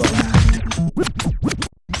time, hold up.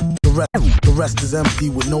 The rest is empty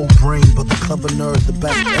with no brain, but the clever nerd, the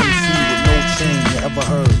best MC with no chain you ever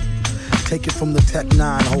heard. Take it from the Tech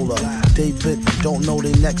 9 holder. David, don't know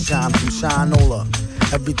they next shine from Shinola.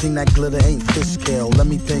 Everything that glitter ain't fish scale. Let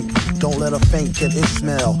me think, don't let a faint get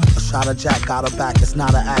Ishmael. A shot of Jack got her back, it's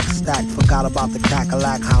not an act stack. Forgot about the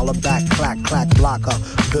cackalack, holler back, clack, clack, blocker.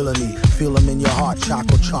 Villainy, feel him in your heart,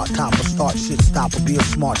 chakra, chart topper. Start shit stopper, be a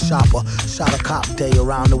smart shopper. Shot a cop day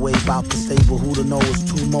around the way, bout the stable. Who to know is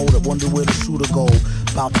too molded, wonder where the shooter go.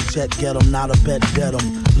 Bout to jet, get him, not a bet, dead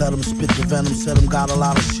him. Let him spit the venom, said him, got a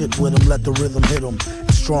lot of shit with him. Let the rhythm hit him.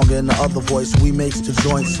 It's stronger in the other voice, we makes the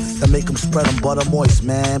joints that make him spread them butter moist,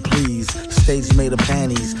 man, please. Stage made of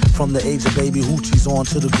panties, from the age of baby hoochies on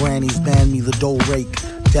to the grannies. Ban me the dough rake,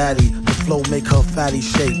 daddy, the flow make her fatty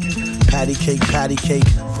shake. Patty cake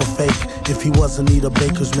for fake. If he wasn't need a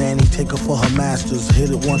baker's man, he'd take her for her masters. Hit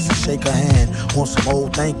it once and shake her hand. Want some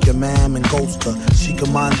old thank you, ma'am, and ghost her. She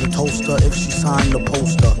can mind the toaster if she signed the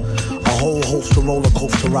poster. A whole host of roller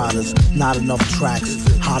coaster riders, not enough tracks.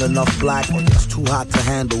 Hot enough black, it's too hot to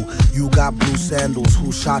handle. You got blue sandals,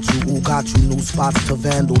 who shot you, who got you? New spots to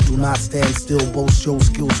vandal. Do not stand still, boast your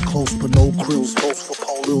skills close, but no krills. Post for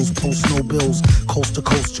polls, post no bills. Coast to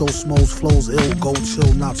coast, Joe Smoes flows ill. Go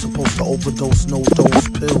chill, not supposed to overdose, no dose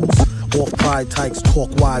pills. Off pride tykes,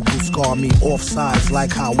 talk wide, do scar me. Off sides,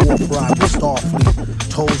 like how Warp ride with Starfleet.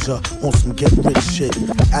 Told ya, want some get rich shit.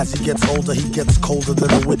 As he gets older, he gets colder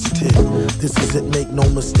than a witch tit. This is it, make no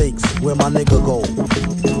mistakes. Where my nigga go?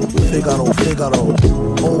 Figaro, Figaro.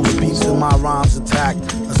 Old speech in my rhymes attack.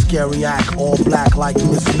 A scary act, all black like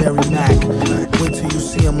Miss Mary Mac. Wait till you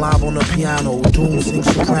see him live on the piano. Doom sings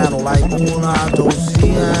soprano like una dos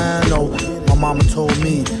piano. My mama told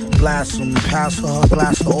me, blast him, pass for her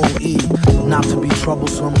glass of OE. Not to be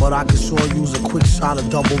troublesome, but I could sure use a quick shot of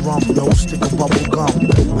double rum. No stick of bubble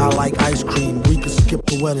gum. I like ice cream, we could skip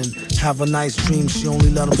the wedding. Have a nice dream, she only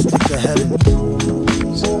let him stick the head in.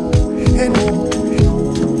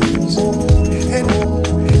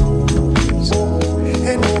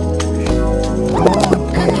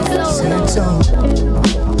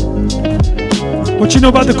 What you know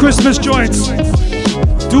about the Christmas joints?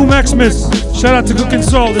 Doom Xmas. Shout out to Cookin'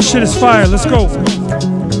 Soul. This shit is fire. Let's go.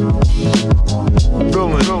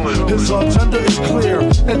 His agenda is clear,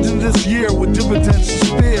 ending this year with dividends to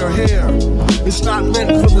spare here. It's not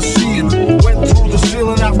meant for the seeing. Went through the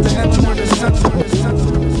ceiling after entering the center.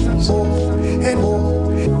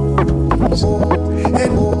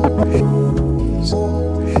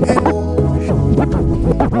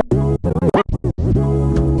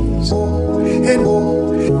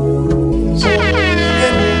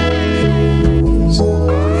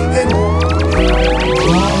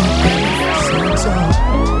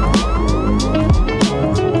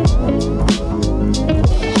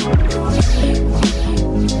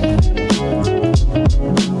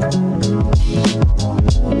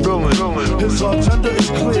 His agenda is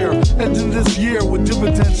clear, ending this year with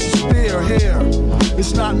dividends to spare here.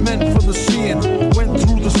 It's not meant for the seeing. Went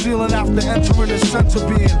through the ceiling after entering the center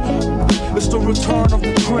being. It's the return of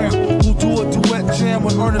the tramp who do a duet jam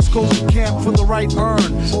when Ernest goes to camp for the right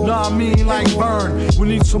earn. Nah, I mean like burn. We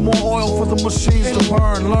need some more oil for the machines to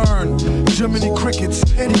burn. Learn Jiminy Crickets.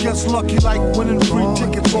 He gets lucky like winning free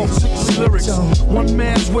tickets off 6 lyrics. One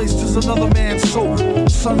man's waste is another man's soap.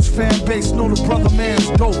 Son's fan base know the brother man's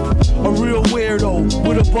dope. A real weirdo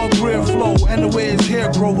with a bug rear flow, and the way his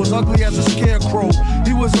hair grow was ugly as a scarecrow.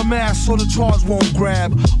 He was a mask so the charge won't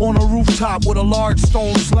grab. On a rooftop with a large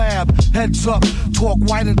stone slab. Heads up, talk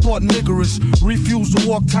white and thought niggerish. refused to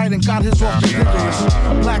walk tight and got his off ridiculous.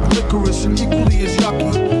 Black licorice and equally as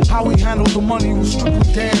yucky. How he handled the money was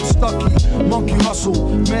strictly damn stucky. Monkey hustle,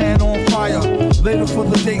 man on fire. Later for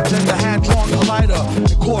the date, then the hand-drawn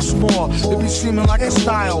collider. It costs more, it be seeming like a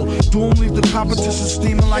style. Doom leave the competition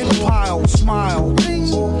steaming like a pile. Smile,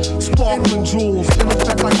 sparkling jewels, in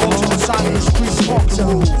effect like alternate side of the street sparkling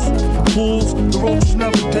rules. Fools, the road was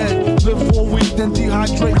never dead. Live for a week, then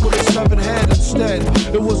dehydrate with a severed head. Instead,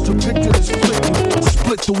 it was depicted as flicking.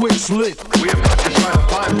 Split the wicks lit. We have got to try to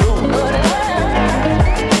find room.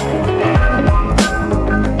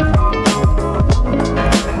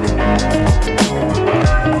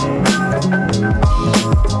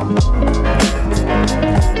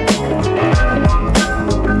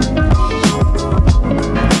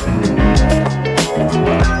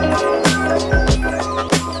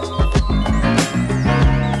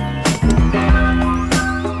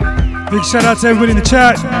 Big shout out to everybody in the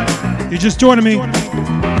chat. You're just joining me.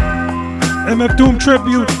 MF Doom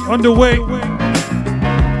tribute underway.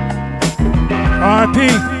 R.I.P.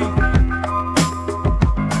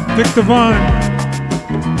 Victor Vaughn.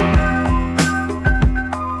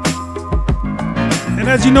 And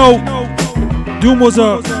as you know, Doom was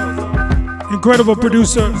a incredible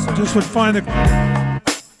producer. Just would find the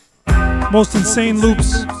most insane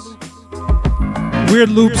loops, weird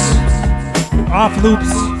loops, off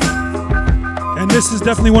loops. And this is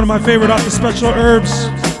definitely one of my favorite off the Special Herbs.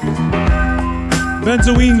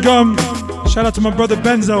 Benzoine Gum. Shout out to my brother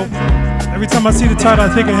Benzo. Every time I see the title, I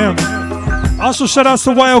think of him. Also, shout outs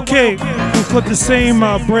to YOK, who flipped the same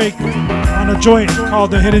break on a joint called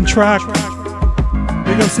The Hidden Track.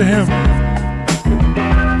 Big ups to him.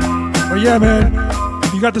 But yeah, man,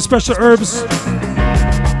 you got the Special Herbs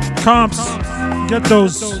comps. Get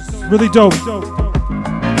those. Really dope.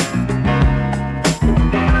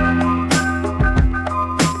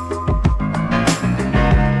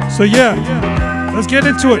 So yeah, let's get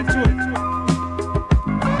into it.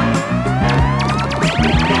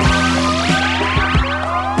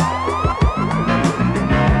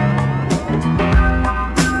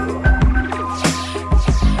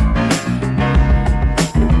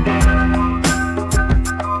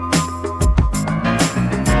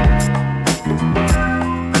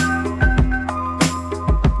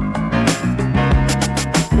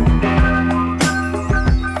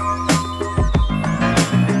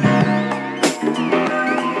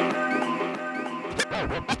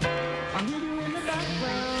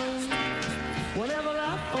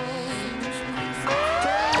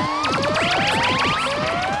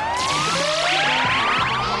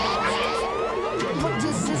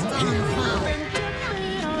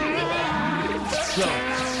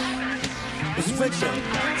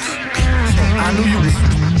 I knew you was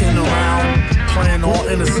in around, playing all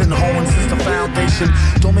innocent, hoeing since the foundation.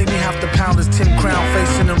 Don't make me have to pound this 10 crown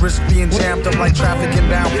facing and risk being jammed up like traffic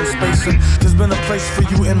inbound from spacing. There's been a place for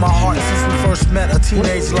you in my heart since we first met. A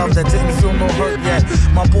teenage love that didn't feel no hurt yet.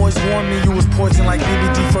 My boys warned me you was poison like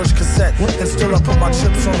BBD first cassette. And still I put my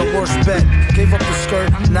chips on the worst bet. Gave up the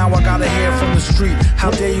skirt, now I gotta hear from the street.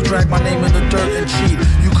 How dare you drag my name in the dirt and cheat?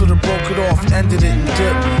 You could've broke it off, ended it and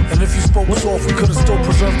dipped. And if you spoke soft, we could've still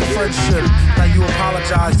preserved the friendship. Now you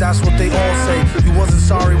apologize, that's what they all say. You wasn't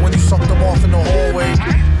sorry when you sucked them off in the hallway.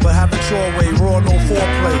 But have it your way, raw, no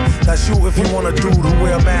foreplay. That's you if you want a dude who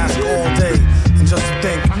wear a mask all day. And just to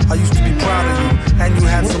think, I used to be proud of you, and you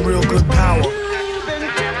had some real good power.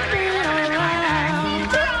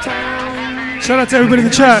 Shout out to everybody in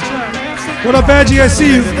the chat. What up, Badgie? I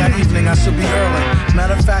see you. That evening I should be early.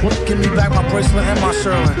 Matter of fact, give me back my bracelet and my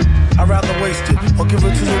Sherlin. I'd rather waste it or give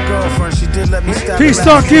it to your girlfriend. She did let me stab Peace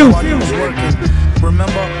talk you. While you was working.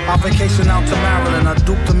 Remember our vacation out to Maryland? I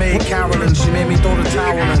duped the maid Carolyn. She made me throw the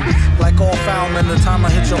towel in. Like all foul men, the time I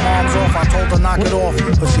hit your mom's off, I told her knock it off,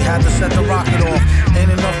 but she had to set the rocket off.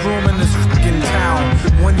 Ain't enough room in this fucking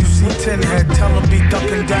town. When you see Tin Head, tell him be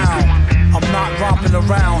ducking down. I'm not romping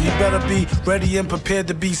around. He better be ready and prepared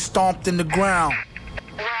to be stomped in the ground.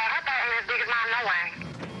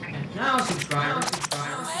 Now subscribe.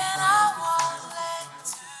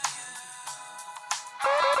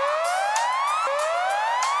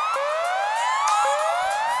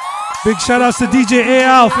 Big shout outs to DJ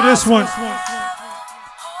AL for this one.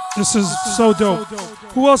 This is so dope.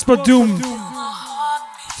 Who else but Doom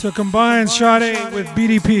to combine Sade with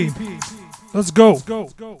BDP? Let's go.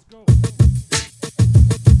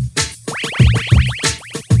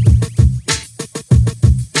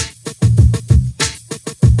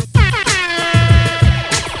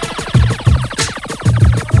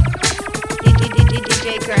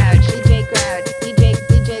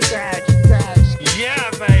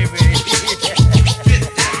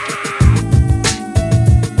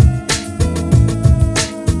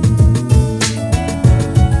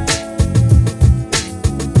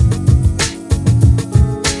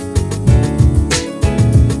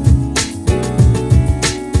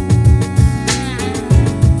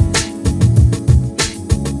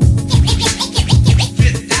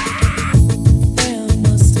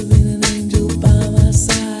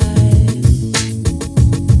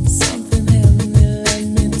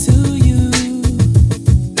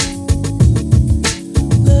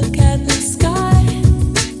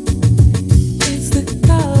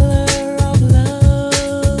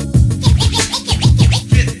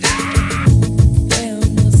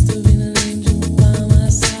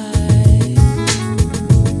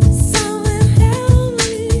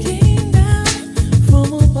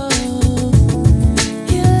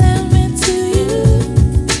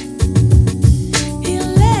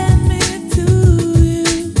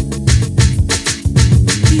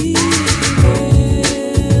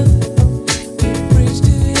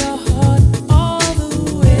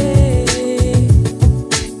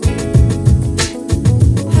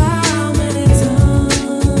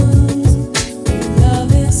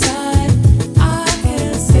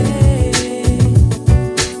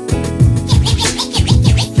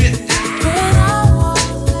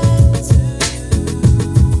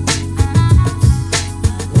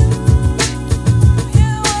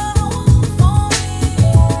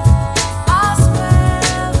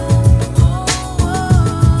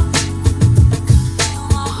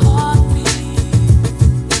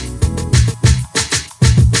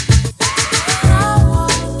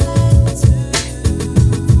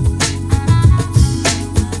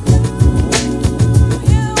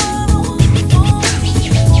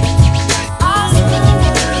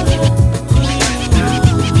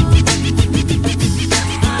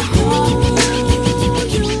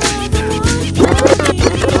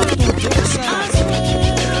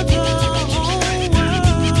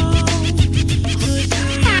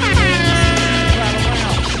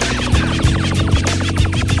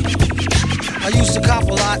 used to cop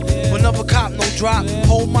a lot, but never cop no drop.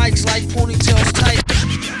 Hold mics like ponytails tight.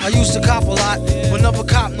 I used to cop a lot, but never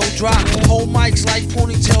cop no drop. Hold mics like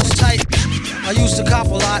ponytails tight. I used to cop a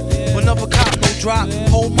lot, but never cop no drop.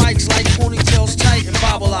 Hold mics like ponytails tight and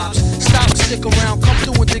bobble ops. Stop and stick around, come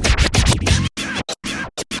through and dig.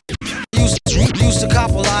 Used to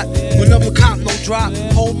cop a lot, but never cop no drop.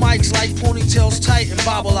 Hold mics like ponytails tight and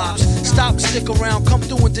bobble ops. Stop and stick around, come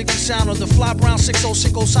through and dig the sound of the fly brown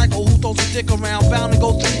 6060 psycho who throws a dick around. Bound to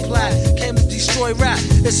go 3 plat, came to destroy rap.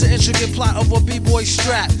 It's an intricate plot of a b-boy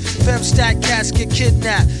strap. Fem stack cats get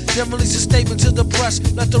kidnapped. Then release a statement to the press,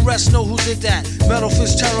 let the rest know who did that. Metal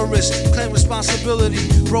fist terrorists, claim responsibility.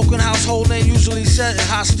 Broken household name usually set in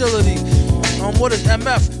hostility. What is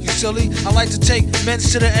MF, you silly? I like to take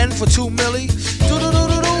men's to the end for 2 milli.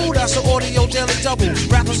 Do-do-do-do-do, that's an audio daily double.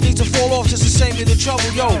 Rappers need to fall off just to save me the trouble.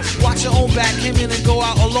 Yo, watch your own back, came in and go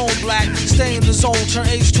out alone, black. Stay in the zone, turn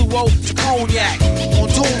H2O to cognac. On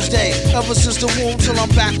doomsday, ever since the womb till I'm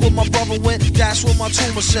back where my brother went, that's what my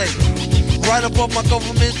tumor say. Right above my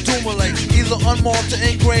government Dumoulin, either unmarked or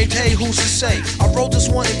engraved, hey, who's to say? I wrote this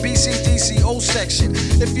one in BCDC O section.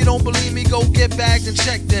 If you don't believe me, go get bagged and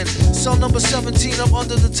checked then. Cell number 17 up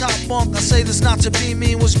under the top bunk. I say this not to be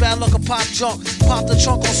mean, was bad luck a pop junk. Pop the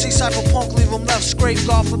trunk on C-Cypher punk, leave him left scrape,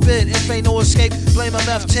 God forbid. If ain't no escape, blame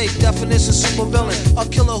MF tape. Definition super villain, a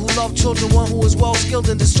killer who loved children, one who is well skilled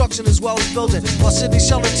in destruction as well as building. While Sidney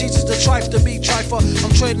Sheldon teaches the trife to be trifer,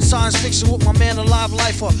 I'm trading science fiction with my man alive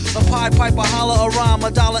lifer. A Pied Piper holler a rhyme, $1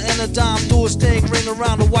 and a dime, do his thing, ring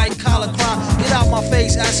around the white collar crime. Get out my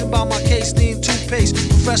face, asking about my case, need toothpaste.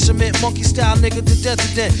 Professor Mint, monkey style nigga to death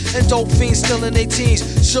to death. And dope fiends still in their teens.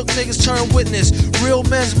 Shook niggas turn witness. Real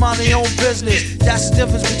men's mind their own business. That's the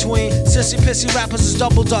difference between sissy pissy rappers is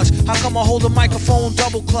double dutch. How come I hold a microphone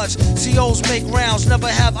double clutch? COs make rounds, never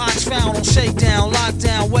have ox found on shakedown,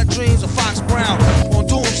 lockdown, wet dreams of Fox Brown. On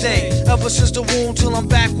doomsday, ever since the womb till I'm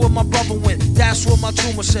back where my brother went. That's what my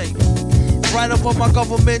tumor say. Right above my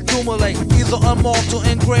government Dumoulin, either unmarked or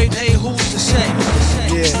engraved, hey, who's to say?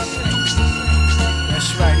 Yeah,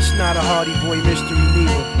 that's right, it's not a Hardy Boy mystery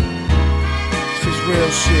neither. This is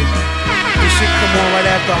real shit. This shit come on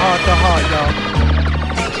right after Heart to Heart, y'all.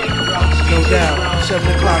 No doubt, 7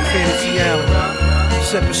 o'clock Fantasy Island.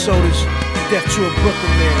 This episode is Death to a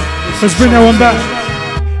Brooklyn Man. Let's bring that one back.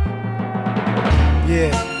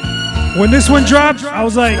 Yeah. When this one dropped, I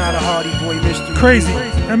was like, not a Hardy Boy mystery crazy.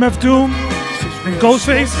 MF Doom and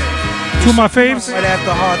Ghostface, 2 of my faves. Right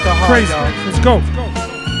after Heart to Heart, crazy. Y'all. Let's go.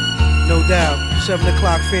 No doubt, 7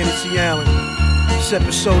 o'clock Fantasy Island. This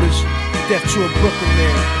episode is Death to a Brooklyn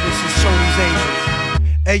Man. This is Sony's Angels.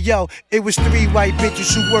 Hey yo, it was 3 white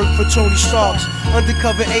bitches who worked for Tony Starks.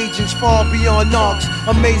 Undercover agents far beyond knocks.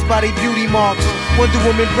 Amazed by their beauty marks. Wonder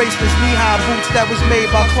Woman bracelets, knee-high boots that was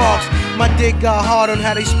made by Clarks. My dick got hard on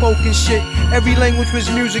how they spoke and shit. Every language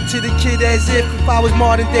was music to the kid as if I was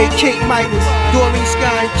modern day Kate Michaels. Doreen,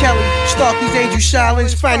 Sky, and Kelly, Starkey's Angel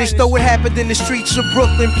Shallon's finest, though it happened in the streets of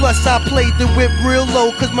Brooklyn. Plus I played the whip real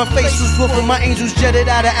low, cause my face was roofing. My angels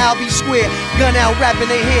jetted out of Albee Square. Gun out,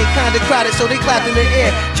 rapping their head, kinda crowded, so they clapped in the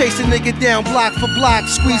air. Chasing nigga down block for block,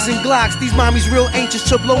 squeezing Glocks. These mommies real anxious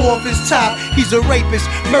to blow off his top. He's a rapist,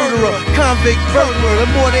 murderer, convict, burglar.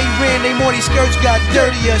 The more they ran, the more these skirts got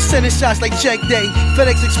dirtier. Sending shots like check day,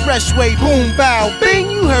 FedEx Expressway, boom, bow, bing,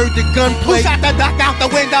 you heard the gunplay. Who shot the duck out the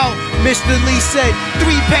window? Mr. Lee said,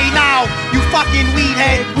 3 pay now, you fucking weed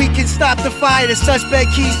head. We can stop the fire, the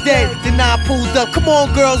suspect, he's dead. Then I pulled up, come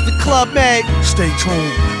on girls, the club mad. Stay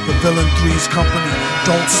tuned, the Villain 3's company,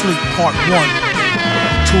 Don't Sleep, Part 1.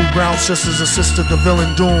 2 brown sisters assisted the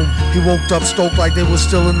villain Doom. He woke up stoked like they were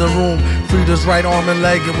still in the room. Freed his right arm and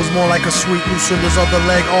leg, it was more like a sweet. Loosened his other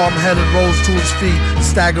leg, arm headed, rose to his feet.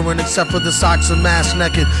 Staggering except for the socks and mask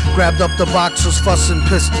naked. Grabbed up the boxers, fussing,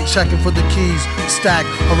 pissed, and checking for the keys. Stacked,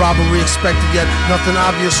 a robbery expected yet nothing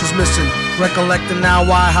obvious was missing. Recollecting now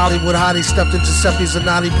why Hollywood hottie stepped into Seppi's and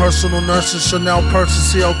naughty personal nurses, Chanel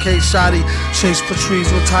purses, CLK shoddy. Chase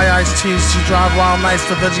Patrice with Thai iced teas. She drive wild nights,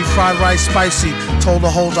 the veggie fried rice spicy. Told the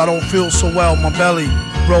hoes I don't feel so well, my belly.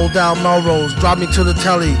 Roll down Melrose, drop me to the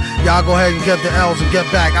telly. Y'all go ahead and get the L's and get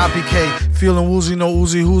back, IPK. Feeling woozy, no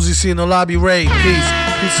Uzi, whoozy, see in the lobby raid. Peace,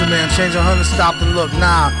 pizza man, change 100, stopped and looked.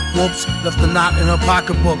 Nah, whoops, left the knot in her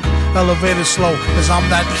pocketbook. Elevated slow, as I'm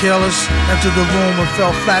that careless. Entered the room and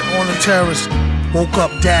fell flat on the terrace. Woke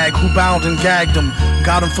up, dag, who bound and gagged him.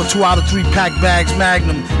 Got him for 2 out of 3 pack bags,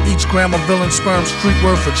 Magnum. Each gram of villain sperm, street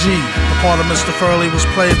word for G. The part of Mr. Furley was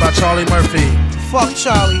played by Charlie Murphy. Fuck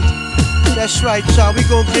Charlie. That's right, y'all. We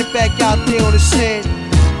gon' get back out there on the sand.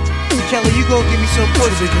 Kelly, you gon' give me some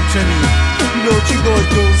pussy. To be continued. You know what you gon'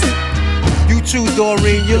 do. You You too,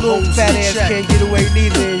 Doreen. Your little fat ass can't get away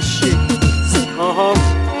neither and shit. That's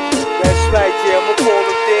right, yeah. I'ma call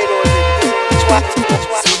them dead on niggas.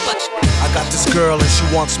 I got this girl and she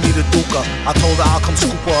wants me to duke her. I told her I'll come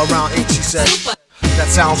scoop her around 8. She said, that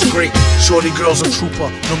sounds great. Shorty girl's a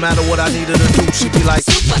trooper. No matter what I needed to do, she'd be like,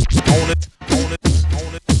 own it, own it,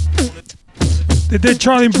 own it, own it. They did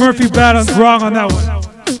Charlie Murphy wrong on that one.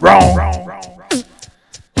 Wrong.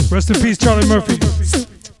 Rest in peace, Charlie Murphy.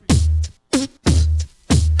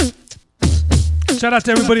 Shout out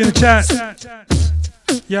to everybody in the chat.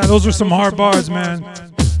 Yeah, those were some hard bars, man.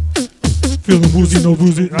 Feeling woozy, no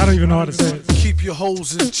woozy. I don't even know how to say it. Keep your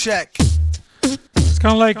hoes in check. It's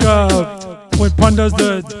kind of like when Pun does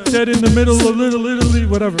the dead in the middle of Little Italy,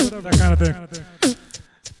 whatever, that kind of thing.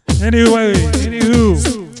 Anywho,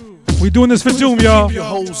 we doing this for Doom, y'all. Keep your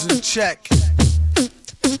hoes in check.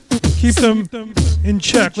 Keep them in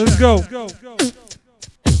check. Let's go.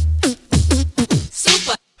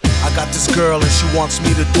 I got this girl and she wants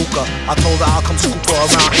me to duke her. I told her I'll come scoop her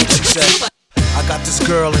around 8. She said, I got this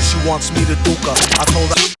girl and she wants me to duke her. I told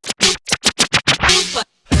her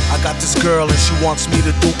I got this girl and she wants me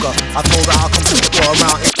to duke her. I told her I'll come scoop her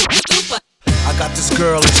around 8. I got this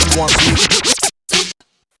girl and she wants me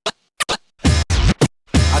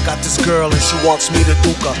I got this girl and she wants me to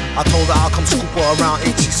duke her. I told her I'll come scoop her around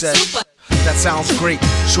 8. She said, that sounds great.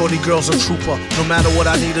 Shorty girl's a trooper. No matter what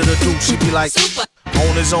I needed to do, she'd be like,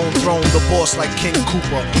 on his own throne, the boss like King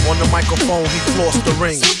Cooper. On the microphone, he flossed the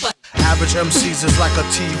ring. Average MCs is like a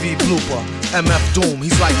TV blooper. MF Doom,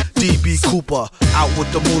 he's like DB Cooper. Out with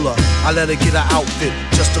the moolah, I let her get her outfit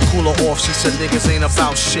just to cool her off. She said niggas ain't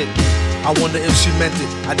about shit. I wonder if she meant it,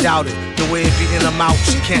 I doubt it. The way it be in her mouth,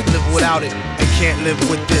 she can't live without it. And can't live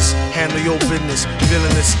with this, handle your business.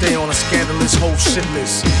 Villainous, stay on a scandalous whole shit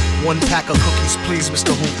list. 1 pack of cookies, please,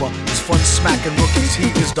 Mr. Hooper. It's fun smacking rookies, he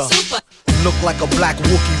is the look like a black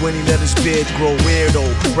Wookie when he let his beard grow. Weirdo,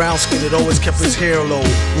 brown skin, it always kept his hair low.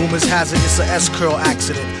 Rumors has it it's a S-curl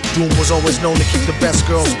accident. Doom was always known to keep the best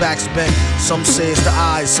girls' backs bent. Some say it's the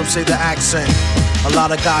eyes, some say the accent. A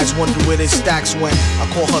lot of guys wonder where their stacks went. I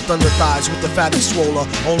call her thunder thighs with the fatty swoller.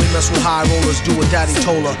 Only mess with high rollers, do what daddy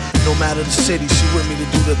told her. No matter the city, she with me to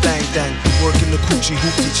do the thang thang. Working the coochie,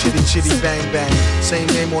 hoopty, chitty chitty, bang bang. Same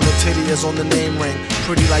name on the titty as on the name ring.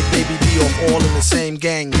 Pretty like Baby D off, all in the same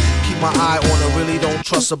gang. Keep my eye on her, really don't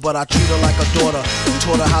trust her, but I treat her like a daughter.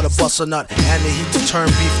 Taught her how to bust a nut and the heat to turn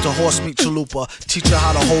beef to horse meat chalupa. Teach her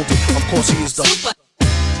how to hold it, of course he is the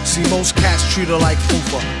see, most cats treat her like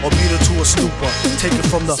fufa or beat her to a stupor. Take it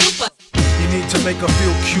from the you need to make her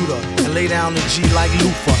feel cuter and lay down the G like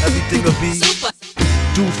loofah. Everything will be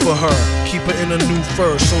do for her. Keep her in a new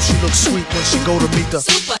fur so she looks sweet when she go to meet the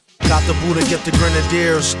got the Buddha, get the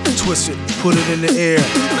grenadiers, twist it, put it in the air.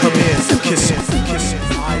 Come in, kiss it, kiss it.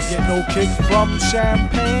 I get no kick from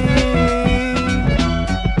champagne.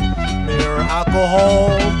 Mere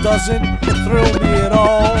alcohol doesn't thrill me at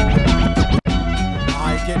all.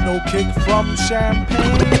 I get no kick from champagne.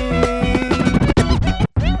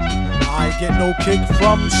 I get no kick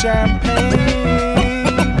from champagne.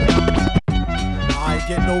 I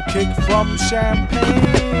get no kick from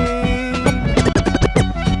champagne.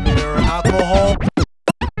 Mere alcohol.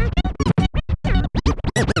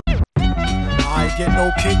 I get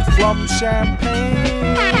no kick from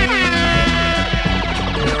champagne.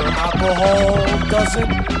 Mere alcohol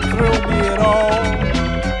doesn't thrill me at all.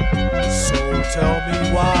 So tell me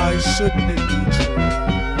why shouldn't it be true?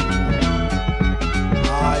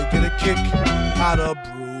 I get a kick out of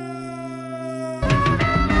brew.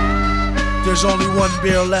 There's only one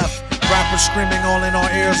beer left. Rappers screaming all in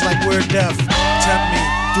our ears like we're deaf. Tempt me,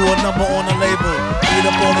 do a number on the label. Beat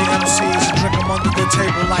up all the MCs and drink them under the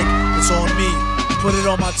table like it's on me. Put it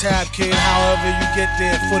on my tab, kid, however you get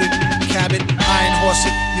there. Foot it, cab it, iron horse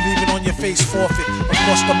it. You leave it on your face, forfeit.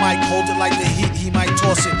 Across the mic, hold it like the heat, he might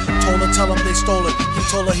toss it. Told her, tell him they stole it. He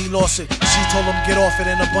told her he lost it. She told him get off it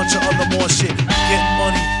and a bunch of other more shit. Getting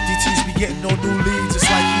money, DTs be getting no new leads. It's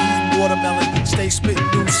like he eating watermelon, stay spitting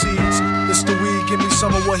new seeds. It's the weed, give me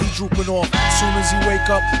some of what he drooping off. Soon as he wake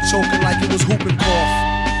up, choking like it was whooping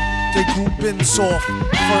cough. They groupin' soft.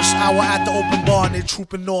 First hour at the open bar and they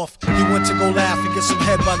trooping off. He went to go laugh and get some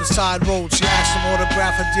head by the side road. She asked him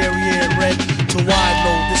autograph her derriere red to wide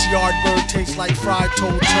load. This yard bird tastes like fried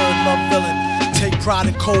toad, turd, love villain. Take pride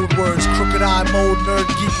in code words, crooked eye mode, nerd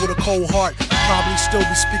geek with a cold heart. Probably still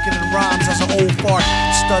be speaking in rhymes as an old fart.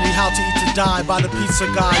 Study how to eat to die by the pizza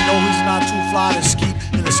guy. No, he's not too fly to skeet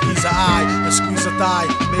in the squeeze a eye and squeeze a thigh.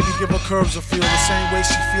 Maybe give her curves a feel the same way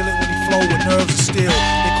she feel it when he flow with nerves of steel.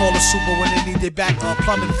 They call her super when they need their back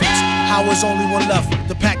plumbing fix. How is only one left?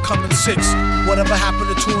 The pack coming 6. Whatever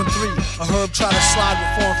happened to 2 and 3? A Herb tried to slide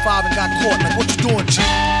with 4 and 5 and got caught. Like, what you doing, G?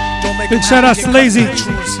 Don't make big shout out to Lazy.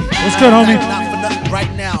 What's good, homie? Not for nothing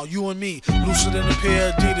right now, you and me, looser than a pair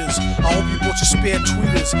of Adidas. I hope you bought your spare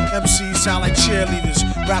tweeters. MCs sound like cheerleaders,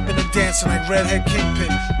 rapping and dancing like Redhead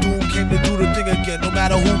Kingpin. Doom came to do the thing again, no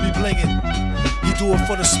matter who be blingin'. He do it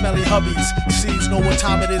for the smelly hubbies. Seeds know what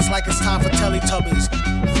time it is, like it's time for Teletubbies.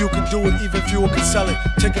 Few can do it, even fewer can sell it.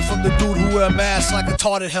 Take it from the dude who wear a mask like a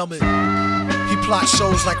tarted helmet. He plot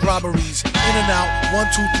shows like robberies. In and out, 1,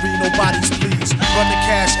 2, 3, nobody's pleased. Run the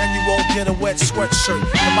cash and you won't get a wet sweatshirt.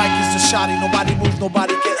 The mic is the shotty, nobody moves,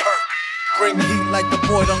 nobody get hurt. Bring the heat like the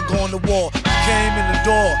boy done go on the wall. He came in the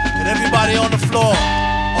door and everybody on the floor.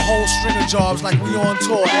 A whole string of jobs like we on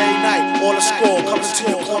tour. Every night, all the score, coming to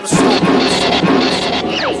your corner store.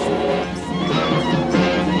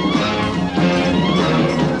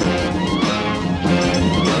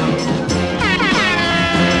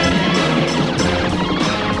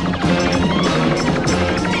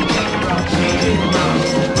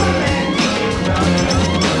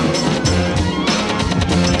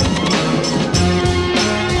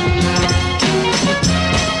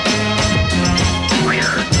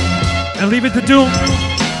 And leave it to Doom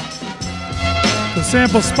to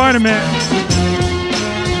sample Spider-Man.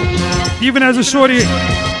 Even as a shorty,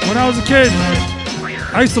 when I was a kid,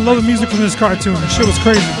 I used to love the music from this cartoon. The shit was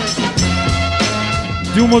crazy.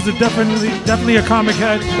 Doom was definitely a comic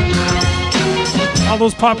head. All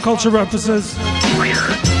those pop culture references.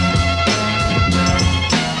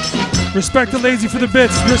 Respect to Lazy for the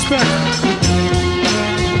bits. Respect.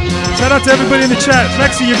 Shout out to everybody in the chat.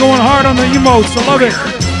 Lexi, you're going hard on the emotes. I love it.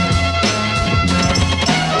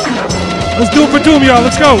 Let's do it for Doom, y'all.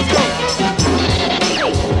 Let's go.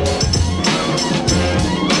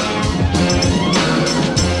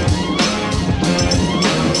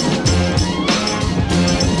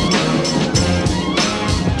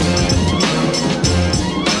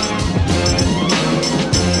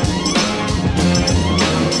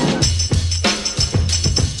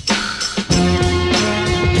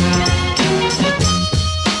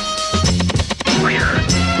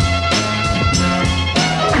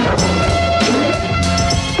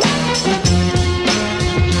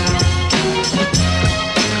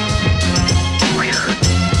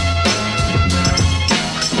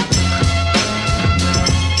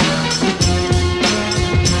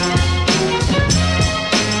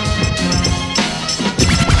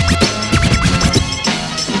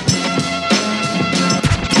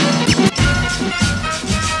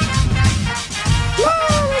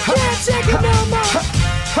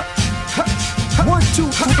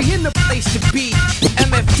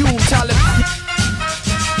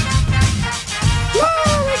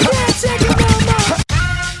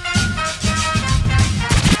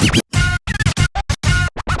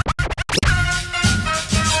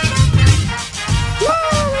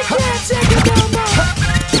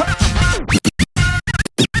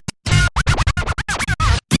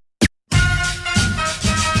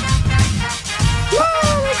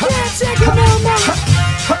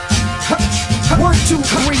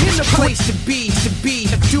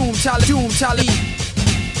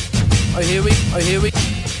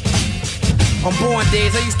 On born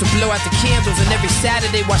days, I used to blow out the candles, and every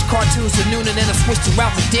Saturday watch cartoons till noon, and then I switched to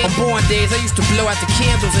Ralph and On born days, I used to blow out the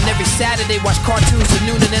candles, and every Saturday watch cartoons till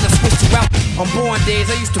noon, and then I switched to Ralph. On born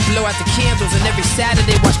days, I used to blow out the candles, and every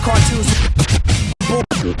Saturday watch cartoons.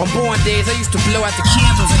 On born days, I used to blow out the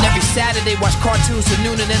candles, and every Saturday watch cartoons till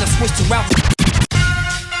noon, and then I switched to Ralph.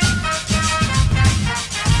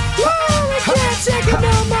 I can't take it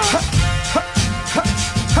no more.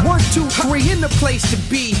 1, 2, 3 in the place to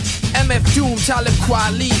be. MF Doom, Talib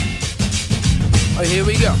Kweli. Oh, here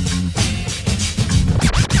we go.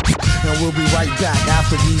 And we'll be right back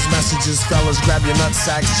after these messages. Fellas, grab your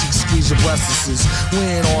nutsacks, cheeks, squeeze your breasts. We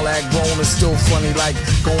ain't all that grown, it's still funny, like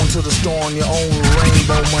going to the store on your own with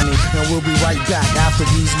rainbow money. And we'll be right back after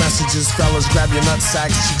these messages. Fellas, grab your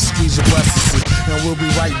nutsacks, cheeks, squeeze your breasts. And we'll be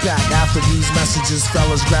right back after these messages.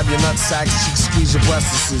 Fellas, grab your nutsacks, cheeks, squeeze your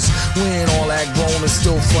breasts. We ain't all that grown, it's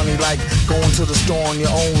still funny, like going to the store on your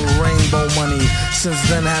own with rainbow money. Since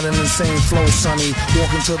then, had an insane flow, sonny.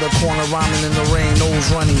 Walking to the corner, rhyming in the rain, nose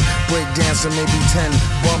runny. Break dancing, maybe 10.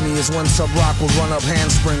 Bummy is when Sub Rock would run up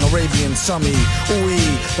handspring, Arabian Summy. Ooh,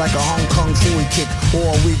 like a Hong Kong Fooey kick. Or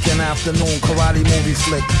a weekend afternoon karate movie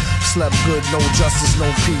flick. Slept good, no justice, no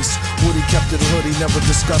peace. Woody kept it hoodie, never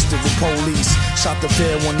discussed it with police. Shot the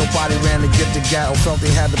fair when nobody ran to get the gat, or felt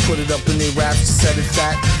they had to put it up in their raps to set it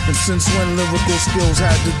fat. And since when lyrical skills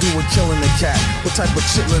had to do with killing the cat? What type of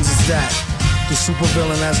chitlins is that? The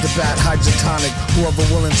supervillain as the bat hydrotonic. Whoever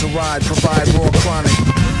willing to ride, provide raw chronic.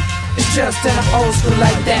 It's just that I'm old school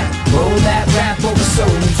like that. Roll that rap over soul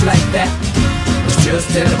loops like that. It's just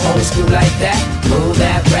that I'm old school like that. Roll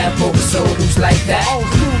that rap over soul loops like that.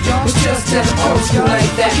 It's just that I'm old school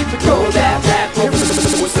like that. Roll that rap over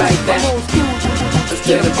soul loops like that. It's just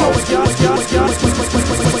that I'm old school.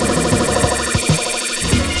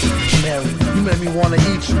 Mary, you made me wanna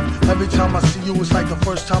eat you. Every time I see you, it's like the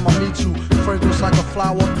first time I meet you. Fragrance like a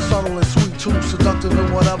flower, subtle and sweet too. Seductive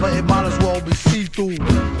and whatever, it might as well be see-through.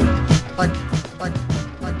 Like.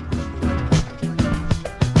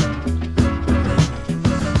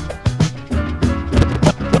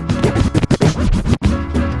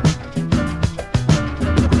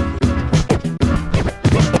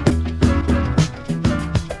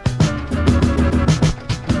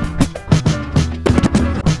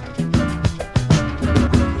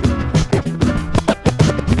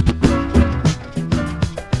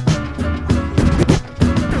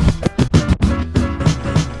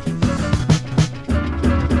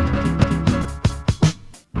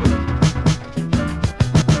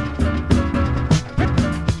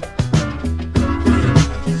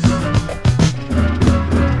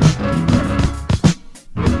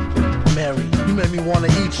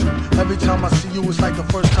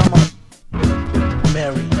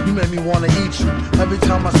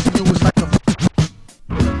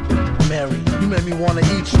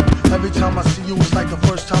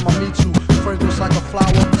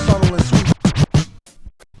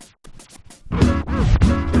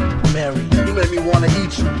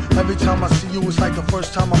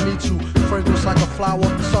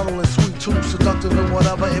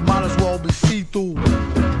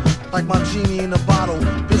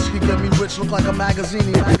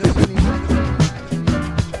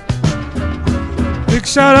 Big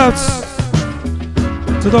shout outs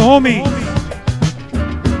to the homie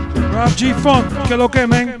Rob G Funk. Que lo que,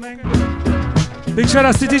 man. Big shout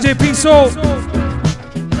outs to DJ P Soul.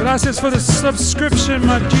 Gracias for the subscription,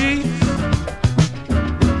 my G.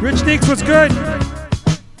 Rich Neeks, what's good?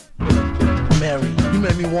 Mary, you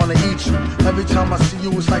made me wanna eat you. Every time I see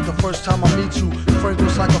you, it's like the first time I meet you.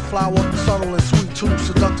 Fragrance like a flower, subtle and sweet too.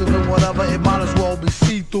 Seductive and whatever, it might as well be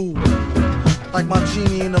see-through. Like my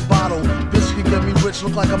genie in a bottle. Bitch could get me rich,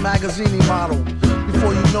 look like a magazine model.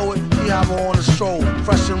 Before you know it, we have her on a stroll.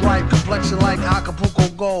 Fresh and ripe, complexion like Acapulco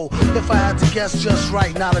gold. If I had to guess just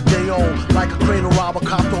right, not a day old. Like a cradle robber,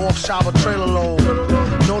 copter off shopper trailer load.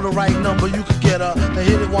 Know the right number, you could get her. And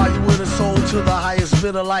hit it while you with her soul to the highest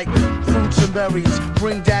bidder. Like fruits and berries,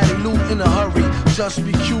 bring daddy loot in a hurry. Just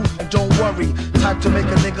be cute and don't worry. Type to make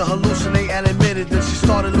a nigga hallucinate and admit it. Then she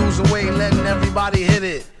started losing weight, letting everybody hit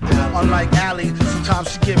it. Unlike Allie,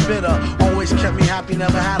 sometimes she get bitter. Always kept me happy,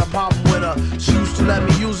 never had a problem with her. She used to let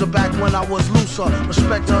me use her back when I was looser.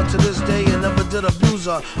 Respect her to this day and never did abuse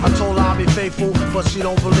her. I told her I'll be faithful, but she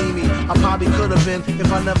don't believe me. I probably could have been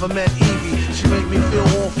if I never met Evie. She make me feel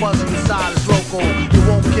all fuzzy inside, it's loco. You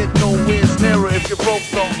won't get nowhere nearer if you're broke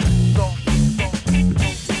though.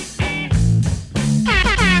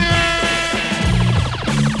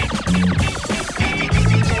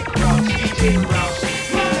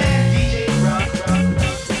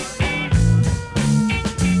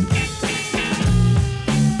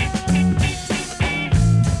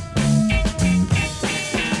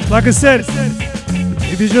 Like I said,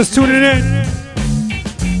 if you're just tuning in,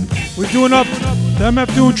 we're doing up the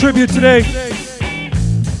MF Doom tribute today.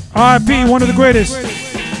 R.I.P. one of the greatest.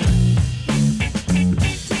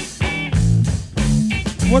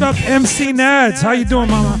 What up, MC Nads? How you doing,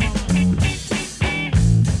 mama?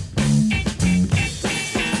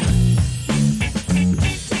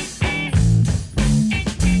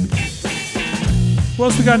 What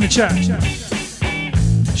else we got in the chat?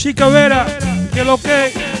 Chica Vera, que lo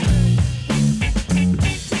que?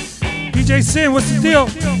 DJ Sin, what's the deal?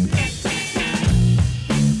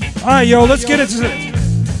 Alright, yo, let's get into it.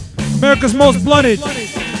 America's Most Blunted.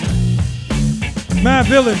 Mad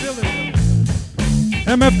Villain.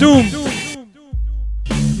 MF Doom.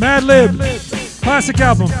 Mad Lib. Classic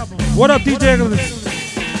album. What up, DJ Eglins?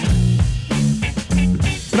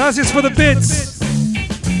 Gracias for the bits.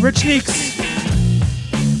 Rich Neeks.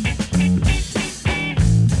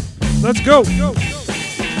 Let's go.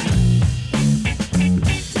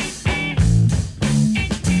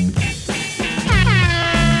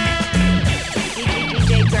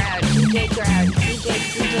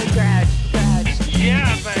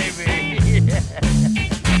 Yeah, baby.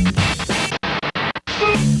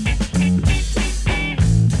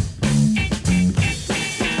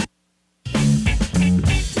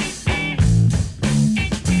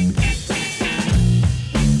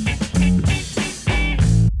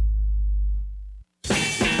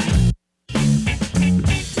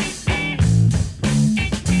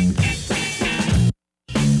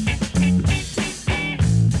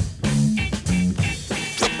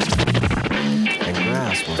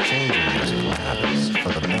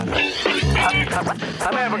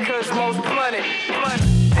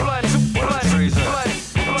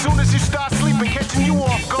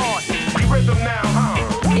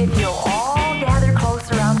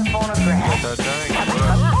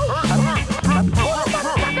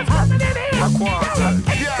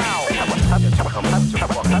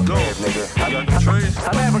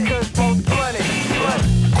 America's most bloody.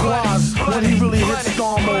 Quaz, when he really hits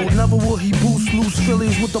star mode, never will he boost loose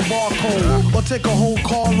Phillies with the barcode, or take a whole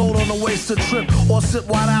carload on a wasted trip, or sip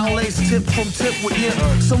white owl lace tip from tip with yip.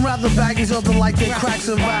 Some rather baggies, other like they cracks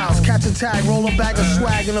and vials. Catch a tag, roll a bag of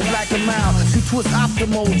swag in a black and mild. You twist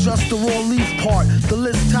optimal, just the raw leaf part. The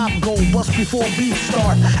list top go, bust before beef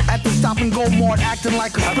start. At the stop and go mart, acting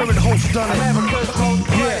like a spirit host done it.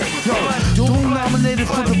 Yeah, yo, Doom nominated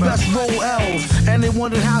for the best role L's, and they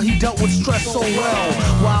wondered how he dealt with stress so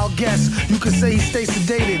well. Wild guess, you could say he stays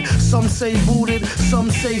sedated. Some say booted,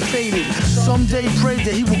 some say faded. Someday prayed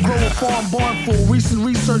that he will grow a farm barn full. Recent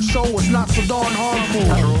research show it's not so darn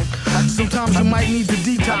harmful. Sometimes you might need to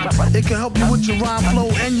detox. It can help you with your rhyme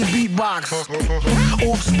flow and your beatbox.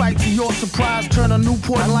 Off spike to your surprise, turn a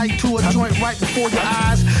Newport light to a joint right before your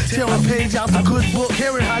eyes. Tear a page out the good book,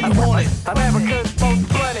 hear it how you want it. America's most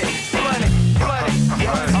bloody.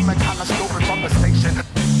 I'm a kind of stupid from the station.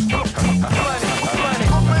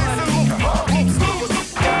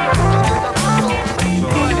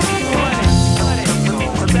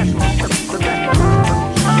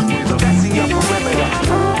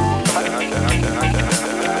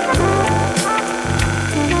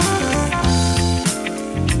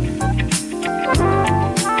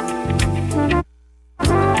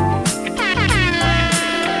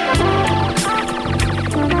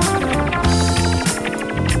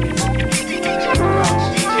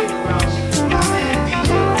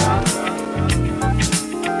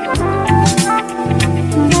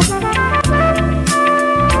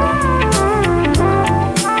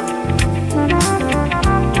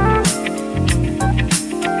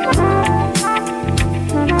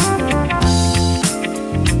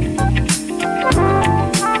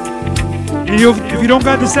 If you don't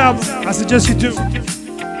got this album, I suggest you do.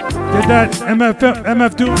 Get that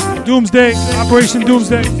MF Doomsday, Operation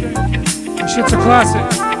Doomsday. This shit's a classic.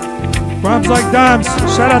 Rhymes like dimes.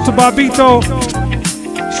 Shout out to Bobito.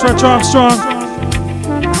 Stretch Armstrong.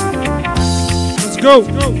 Let's go.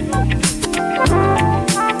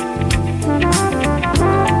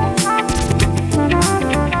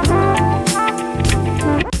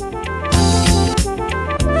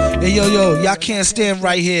 Hey yo, y'all can't stand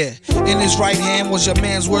right here. In his right hand was your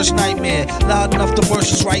man's worst nightmare. Loud enough to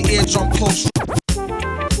burst his right eardrum close.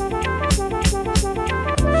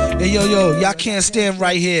 Hey yo, y'all can't stand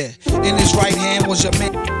right here. In his right hand was your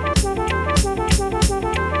man.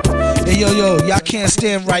 Hey yo, y'all can't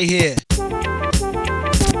stand right here.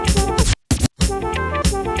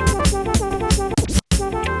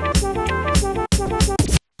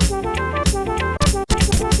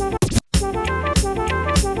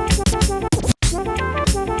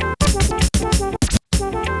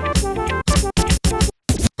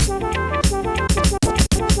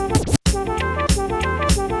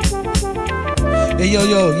 Hey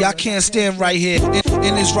yo, y'all can't stand right here.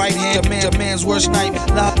 In his right hand, a man's worst nightmare.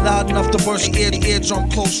 Loud enough to burst your eardrum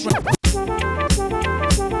close.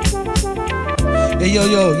 Hey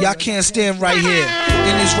yo, y'all can't stand right here.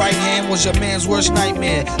 In his right hand was your man's worst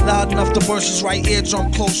nightmare. Loud enough to burst his right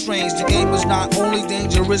eardrum close range. The game is not only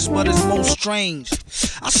dangerous, but it's most strange.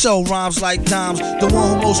 I sell rhymes like dimes, the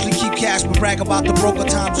one who mostly keep cash but brag about the broker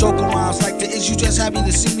time. Joker rhymes like the is you just happy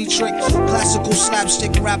to see me trick. Classical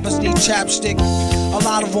slapstick rappers need chapstick. A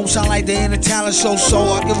lot of them sound like they're in a talent show, so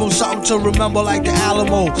I give them something to remember like the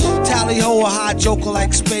Alamo. Tally ho, a hot joker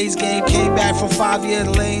like Space Game. Came back from 5 years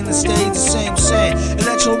lane and stayed the same.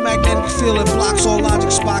 Electromagnetic field, it blocks all logic.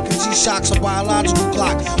 Spock and G-Shock's a biological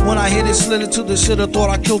clock. When I hit it, slid it to the shitter, thought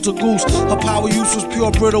I killed a goose. Her power use was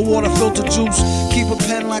pure brittle water, filter juice. Keep a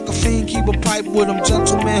pen like a fiend, keep a pipe with him.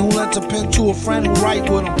 Gentleman who lent a pen to a friend who write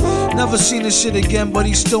with him. Never seen this shit again, but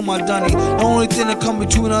he's still my dunny. The only thing that come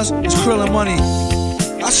between us is krill and money.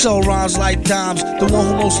 I sell rhymes like dimes, the one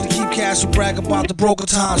who mostly keep cash and brag about the broker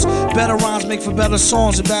times. Better rhymes make for better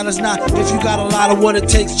songs, it matters not if you got a lot of what it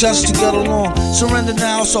takes just to get along. Surrender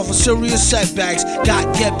now, suffer serious setbacks.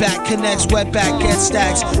 Got get back, connects, wet back, get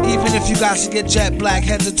stacks. Even if you got to get jet black,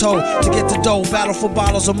 head to toe to get the dough. Battle for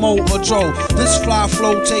bottles of Mo or Dro. This fly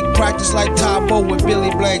flow take practice like Tybo with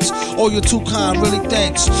Billy Blanks. Oh, you're too kind, really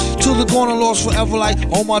thanks. To the corner lost forever like,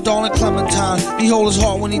 oh my darling Clementine. He hold his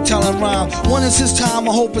heart when he tellin' rhyme. When it's his time,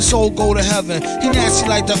 I hope his soul go to heaven. He nasty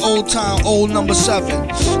like the old time, old number 7.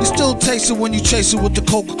 You still taste it when you chase it with the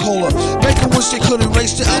Coca-Cola. Make them wish they could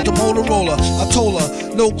erase it out the Motorola. I told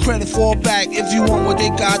her, no credit, fall back. If you want what they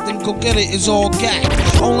got, then go get it, it's all gag.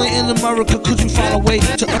 Only in America could you find a way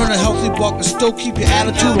to earn a healthy buck and still keep your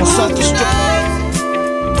attitude on self-destruct.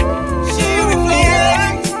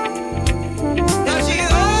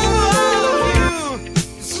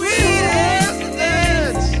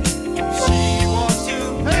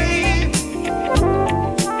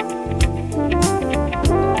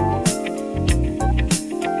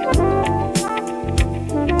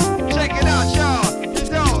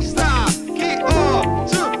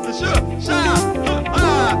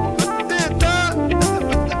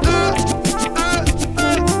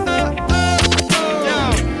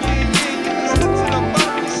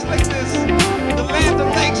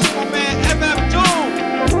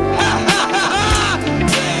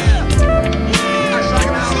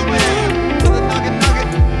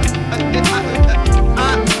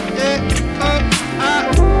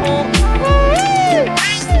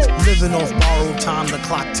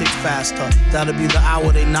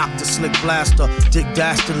 knock the slick blaster. Dick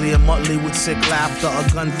Dastardly and Muttley with sick laughter. A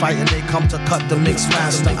gunfight and they come to cut the mix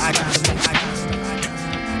master.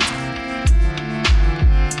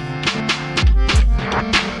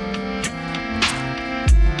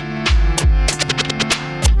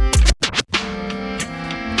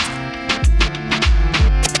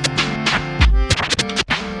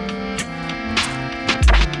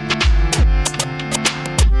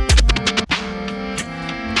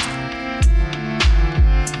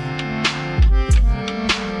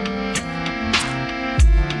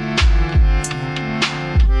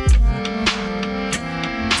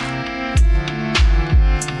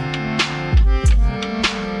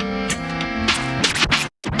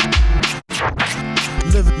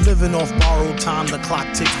 Living off borrowed time, the clock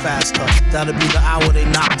tick faster. That'll be the hour they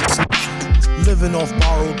knock the sleep. Living off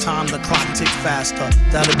borrowed time, the clock tick faster.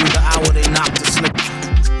 That'll be the hour they knock the slip.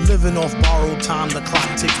 Living off borrowed time, the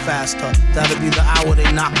clock tick faster. That'll be the hour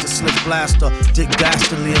they knock the slick blaster. Dick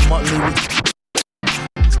Dastardly and Muttley with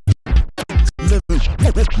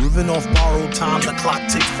living off borrowed time, the clock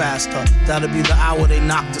tick faster. That'll be the hour they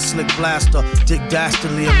knock the slick blaster. Dick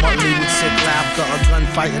Dastardly and Muttley with sick laughter. A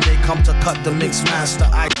gunfight and they come to cut the mix master.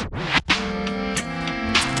 I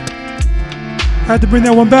had to bring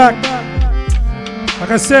that one back. Like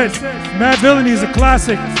I said, Mad Villainy is a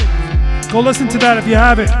classic. Go listen to that if you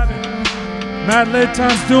haven't. Mad Lid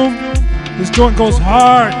times Doom. This joint goes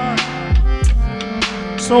hard.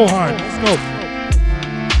 So hard. Let's go.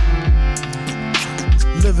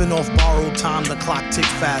 Living off borrowed time, the clock tick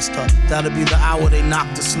faster. That'll be the hour they knock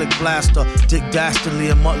the slick blaster. Dick Dastardly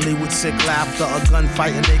and Muttley with sick laughter. A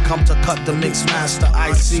gunfight and they come to cut the mix master.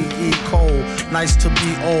 ICE Cole, nice to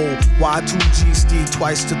be old. Y2G Steve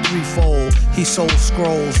twice to threefold. He sold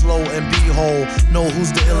scrolls, lo and behold. Know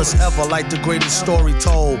who's the illest ever, like the greatest story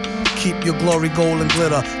told. Keep your glory gold and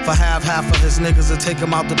glitter. For half of his niggas to take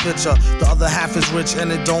him out the picture. The other half is rich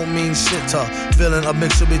and it don't mean shit to villain. A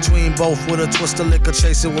mixture between both with a twist of liquor.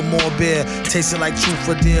 Chase it with more beer. Taste it like truth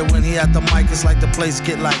for dear. When he at the mic, it's like the place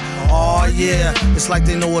get like, oh yeah. It's like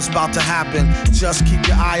they know what's about to happen. Just keep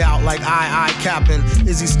your eye out like I capping.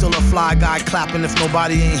 Is he still a fly guy clapping if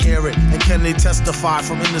nobody ain't hear it? And can they testify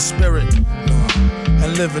from in the spirit?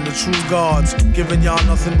 And living the true gods, giving y'all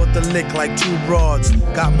nothing but the lick like two broads.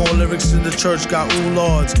 Got more lyrics than the church got ooh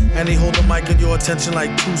lords. And he hold the mic in your attention like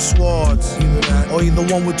two swords. Either that, or either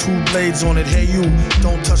one with two blades on it. Hey you,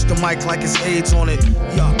 don't touch the mic like it's AIDS on it.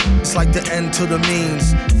 Yuck, it's like the end to the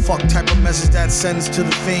means. Fuck type of message that sends to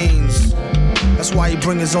the fiends. That's why he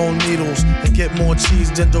bring his own needles and get more cheese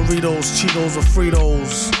than Doritos, Cheetos or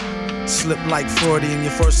Fritos. Slip like Freudian,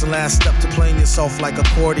 your first and last step to playing yourself like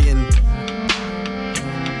accordion.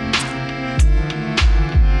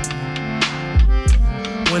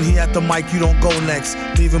 When he at the mic, you don't go next.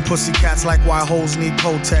 Leaving pussy cats like why hoes need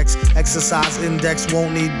Kotex. Exercise index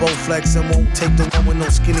won't need Bowflex and won't take the one with no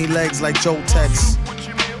skinny legs like Joe Tex.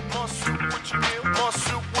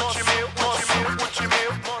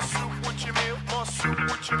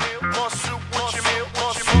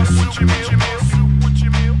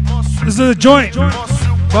 This is a joint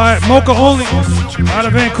by Mocha Only out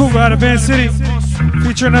of Vancouver, out of Van City,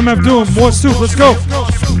 featuring MF Doom. More soup, let's go.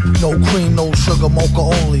 No cream, no sugar,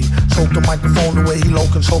 mocha only. Choke the microphone the way he low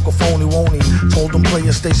can choke a phony, won't he? Told him play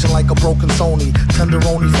your station like a broken Sony.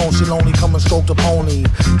 Tenderoni phone, she lonely, come and stroke the pony.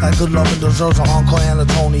 That good loving deserves a encore and a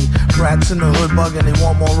Tony. Rats in the hood bugging, they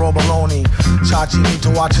want more raw baloney. Chachi need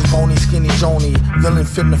to watch his bony, skinny Joni. Villain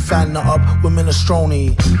fitting to fatten her up with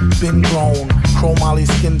minestrone. Been grown, chrome Molly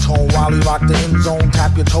skin tone. While he rock the end zone,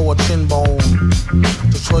 tap your toe or chin bone.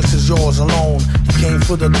 The choice is yours alone. He came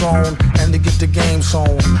for the throne and to get the game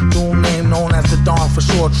sewn. Doom name known as the Don for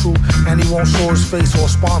sure true. And he won't show his face or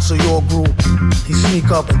sponsor your group. He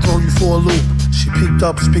sneak up and throw you for a loop. She peeked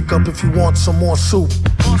up, speak up if you want some more soup.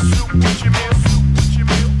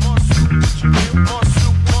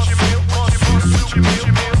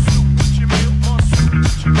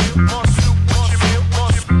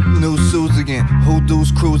 New suits again, who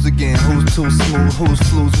do's cruise again, who's too smooth, who's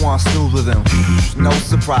flues want snooze with him. No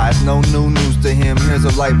surprise, no new news to him. Here's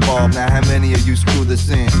a light bulb, now how many of you screw this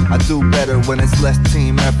in? I do better when it's less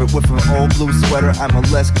team effort. With an old blue sweater, I'm a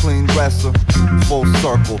less clean dresser. Full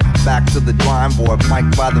circle, back to the drawing board.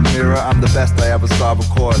 Mic by the mirror, I'm the best I ever saw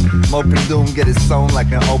record. Mope and Doom get it sewn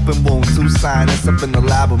like an open wound. Two scientists up in the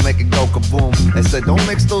lab will make it go kaboom. They said don't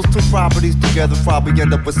mix those two properties together, probably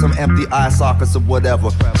end up with some empty eye sockets or whatever.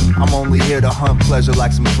 I'm only here to hunt pleasure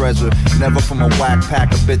like some treasure. Never from a whack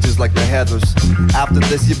pack of bitches like the Heathers. After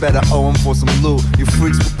this, you better owe him for some loot. You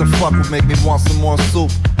freaks, what the fuck would make me want some more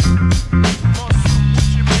soup?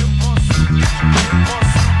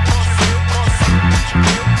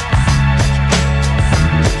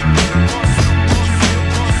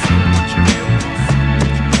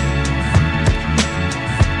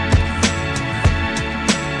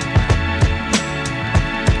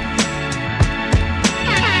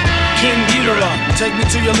 take me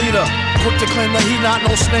to your leader. Quick to claim that he not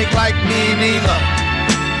no snake like me neither.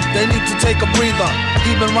 They need to take a breather.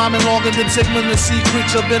 He been rhyming longer than Sigmund the Sea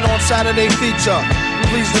Creature. Been on Saturday feature.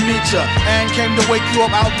 Pleased to meet ya. And came to wake you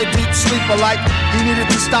up out the deep sleeper like he needed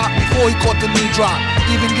to stop before he caught the knee drop.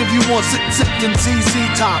 Even give you more zip than ZZ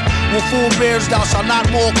Top. When full bears thou shalt not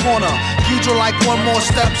more corner. Hydra like one more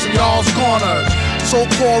steps in y'all's corners.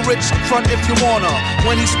 So-called rich front if you wanna.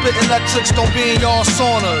 When he spittin' electrics, don't be in y'all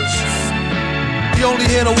saunas. He only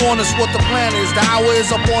here to warn us what the plan is. The hour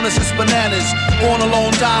is up on us, it's bananas. Born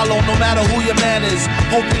alone, die alone, no matter who your man is.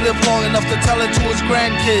 Hope he live long enough to tell it to his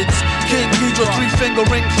grandkids. King Ghidra, 3-finger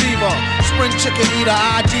ring fever. Spring chicken eater,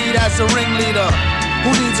 ID'd as the ringleader.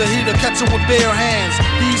 Who needs a heater? Catch him with bare hands.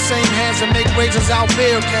 These same hands that make razors out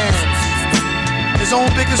beer cans. His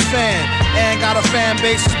own biggest fan, and got a fan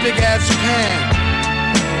base as big as Japan.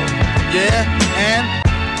 Yeah, and?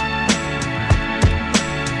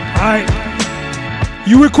 Alright.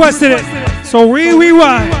 You requested it, so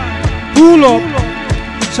rewind. Pull up.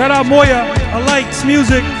 Shout out Moya. I likes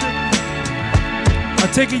music. I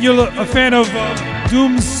take it you're a fan of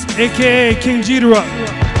Dooms, aka King Ghidorah.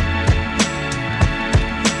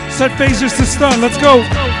 Set phasers to stun. Let's go.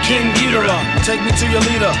 King Ghidorah, take me to your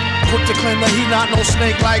leader. Quick to claim that he not no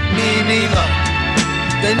snake like me neither.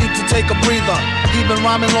 They need to take a breather. He been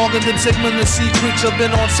rhyming longer than Sigmund the Sea Creature.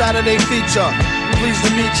 Been on Saturday feature. Pleased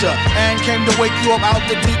to meet ya. And came to wake you up out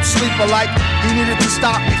the deep sleeper like he needed to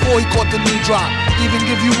stop before he caught the knee drop. Even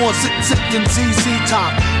give you more zip than ZZ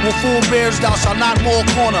Top. When full bears thou shalt not more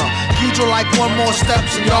corner. Hydra like one more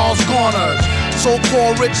steps in y'all's corners.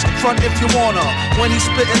 So-called rich front if you wanna. When he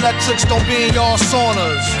spit electrics, don't be in y'all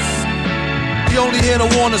saunas. He only here to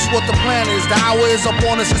warn us what the plan is. The hour is up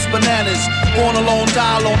on us, it's bananas. Born alone,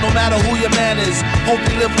 die alone, no matter who your man is. Hope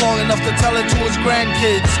he live long enough to tell it to his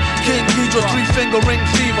grandkids. King Ghidra, 3-finger ring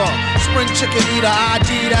fever. Spring chicken eater,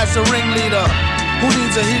 ID'd as the ringleader. Who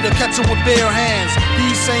needs a heater? Catch him with bare hands.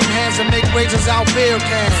 These same hands that make razors out beer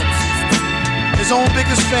cans. His own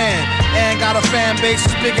biggest fan, and got a fan base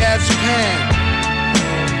as big as Japan.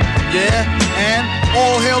 Yeah, and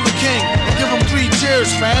all hail the king, and give him 3 cheers,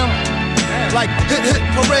 fam. Like hit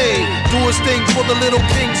parade, do his thing for the little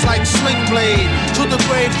kings like Sling Blade. To the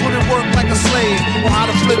grave, put in work like a slave. On how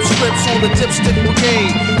to flip scripts on the dipstick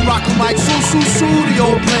brigade. Rockin' like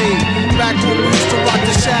studio play. Back when we used to rock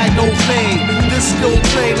the shag, no fade. This still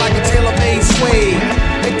trade like a tailor-made suede.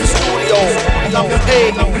 Make the studio,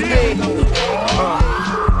 hey.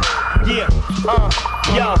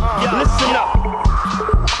 Listen up.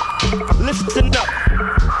 Listen up.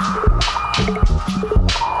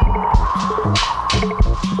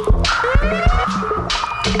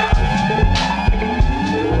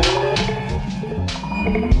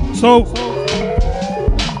 So,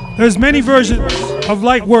 there's many versions of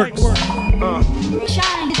Lightworks.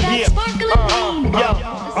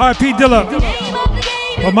 R.I.P. Dilla.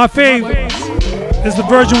 But my fave is the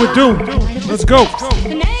version with Doom. Let's go. The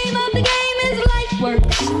name of the game is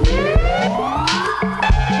Lightworks.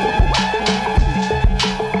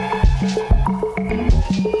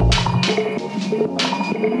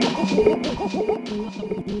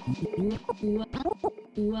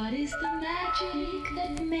 What is the magic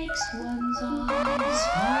that makes one's eyes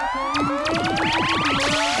sparkle?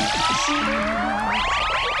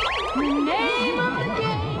 The name of the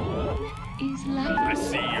game is Lightworks. I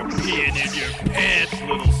see you peeing in your pants,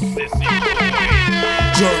 little sissy.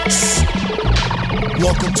 Jerks.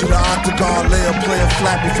 Welcome to the octagon, lay a player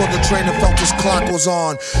flat before the trainer felt his clock was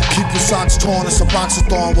on. Keep your socks torn, it's a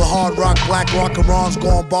boxathon with hard rock, black rockerons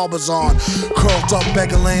going barbers on. Curled up,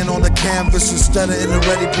 beggar laying on the canvas instead of in the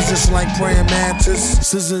ready position like praying mantis.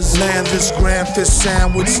 Scissors land this grand fist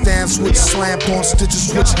sandwich, stand switch, slammed on stitches,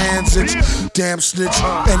 switch hands itch. Damn snitch,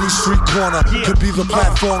 any street corner could be the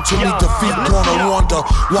platform to meet defeat. Gonna wonder,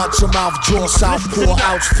 watch your mouth draw, southpaw,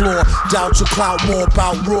 ouch floor. Doubt your clout more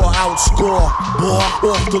about raw outscore. Boy,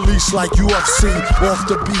 off the leash like UFC, off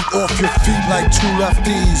the beat, off your feet like 2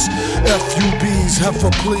 lefties. FUBs,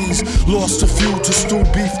 heifer please, lost a few to stew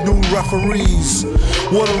beef, new referees.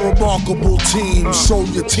 What a remarkable team, show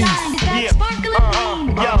your teeth. The name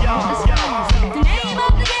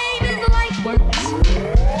of the game is Lightworks.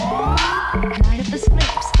 Light up the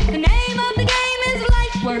slips. The name of the game is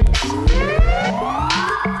Lightworks.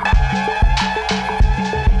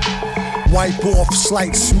 Wipe off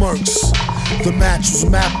slight smirks. The match was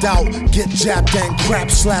mapped out, get jabbed and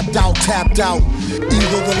crap slapped out, tapped out.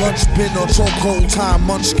 Either the lunch bin or chokehold time.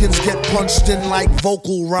 Munchkins get punched in like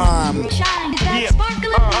vocal rhyme. Shine, is that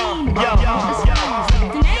sparkling beam?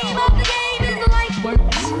 The name of the game is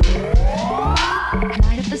Lightworks.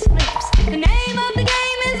 Light up the slips. The name of the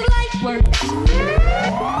game is Lightworks.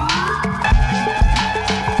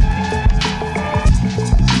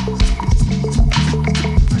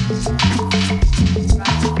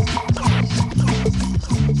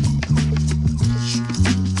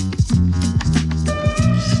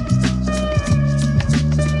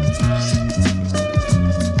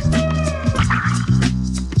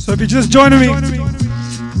 you're just joining me,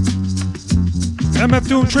 MF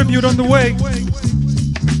Doom tribute on the way.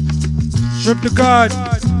 Rip the God,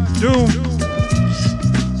 Doom.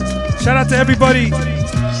 Shout out to everybody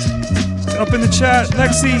up in the chat.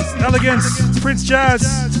 Lexi, Elegance, Prince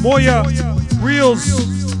Jazz, Moya, Reels,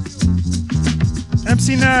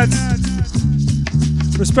 MC Nads.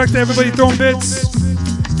 Respect to everybody throwing bits.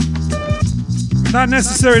 Not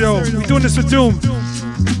necessary though. We doing this with Doom.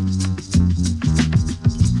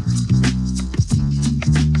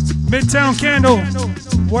 Midtown Candle.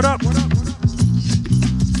 What up?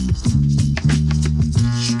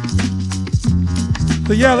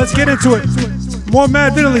 So yeah, let's get into it. More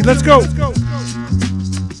Mad Italy, let's go.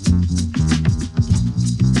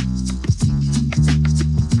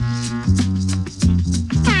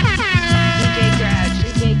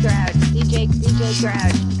 DJ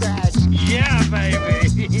Grouch. Yeah,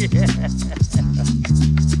 baby. Yeah.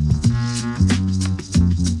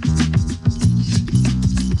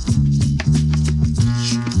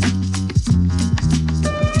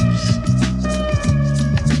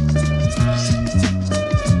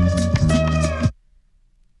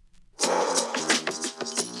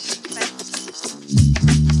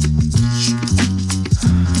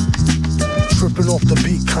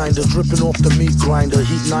 Dripping off the meat grinder,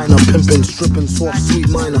 heat niner, pimpin', stripping, soft, sweet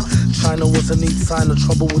minor. China was a neat sign of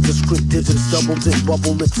trouble with the script digits, double dip,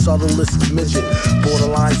 bubble lip, subtlest midget.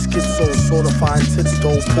 Borderline schizo, sorta fine tits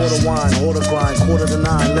though, porter wine, order grind,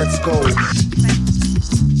 8:45, let's go.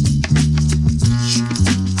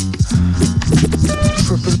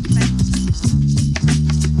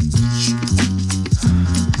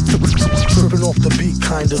 Dripping off the beat,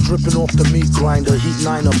 kinda, dripping off the meat grinder, heat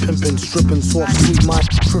niner, pimpin', stripping, soft, sweet mind.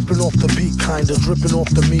 Dripping off the beat, kinda, dripping off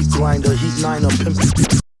the meat grinder, heat niner, pimpin'.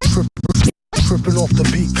 Dripping off the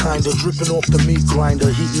beat, kinda, dripping off the meat grinder,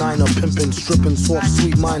 heat niner, pimpin', stripping, soft,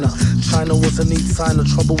 sweet minor. China was a neat sign of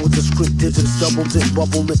trouble with the script digits, double dip,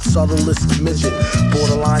 bubble lip, subtlest midget.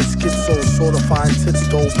 Borderline schizo, sorta fine tits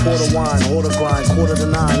though, porter wine, order grind,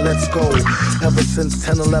 8:45, let's go. Ever since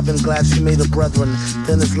 10-11, glad she made a brethren.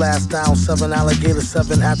 Then his last down, 7 alligator,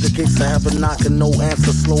 7 at the gates of heaven, knocking, no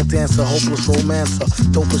answer, slow dancer, hopeless romancer,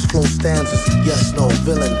 dopest flow stanzas, yes, no,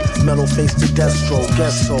 villain, metal face to Destro,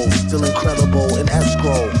 guess so, still incredible in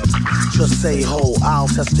escrow. Just say ho, I'll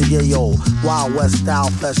test the yayo. Wild West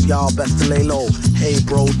style fest, y'all best to lay low. Hey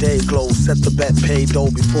bro, day glow, set the bet, pay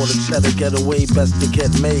dough before the cheddar get away, best to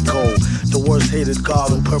get Mako. The worst hated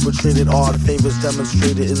god who perpetrated odd favors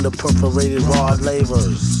demonstrated in the perforated rod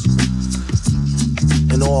lavers.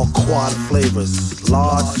 In all quad flavors,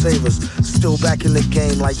 large savers, still back in the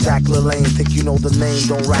game like Jack LaLanne. Think you know the name,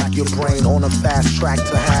 don't rack your brain. On a fast track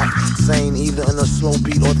to half sane, either in a slow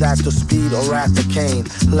beat or that the speed or at the cane.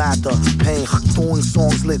 Laughter, pain, doing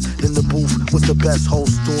songs lit in the booth with the best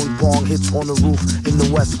host, doing bong hits on the roof in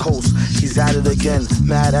the West Coast. He's at it again,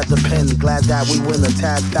 mad at the pen, glad that we win. A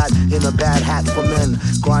tad fat in a bad hat for men.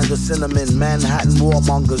 Grind the cinnamon, Manhattan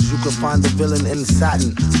warmongers. You can find the villain in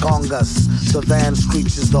satin, gongas. The van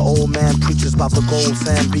screeches, the old man preaches about the gold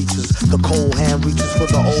sand beaches. The cold hand reaches for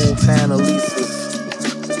the old tan Elises.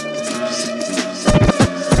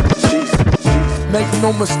 Make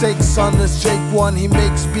no mistake, son, it's Jake One. He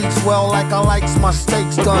makes beats well like I likes my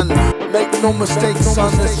steaks done. Make no mistake,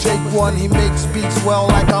 son, it's Jake One. He makes beats well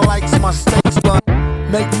like I likes my steaks done.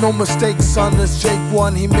 Make no mistake, son, it's Jake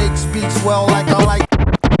One. He makes beats well like I like.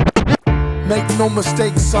 Make no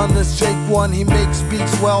mistake, son, it's Jake One. He makes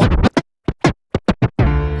beats well.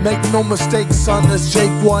 Make no mistake, son, it's Jake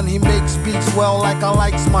One. He makes beats well like I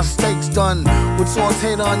likes my steaks done. With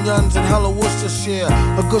sauteed onions and hella Worcestershire.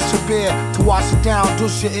 A good beer to wash it down,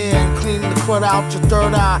 douche your ear, and clean the crud out your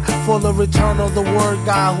third eye. For the return of the word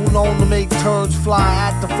guy who known to make turds fly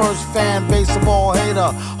at the first fan base of all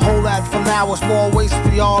hater. Hold that for now, it's more waste for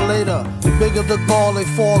y'all later. The bigger the gall, they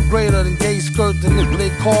fall greater than gay skirt. The nigga they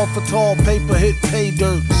call for tall paper, hit pay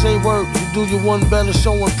dirt. Say word, you do your one better,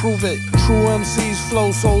 show and prove it. True MCs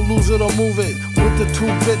flow, so lose it or move it. With the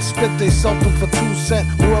 2-bit spit, they sell them for 2 cents.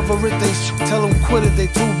 Whoever it, they tell them quit it, they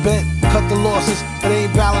too bent. Cut the losses, it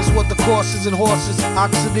ain't balanced what the course is and horses.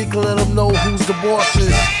 Oxydic, let them know who's the boss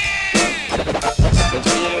is.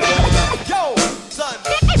 Yo, son.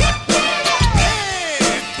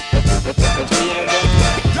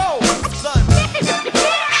 Yo, son.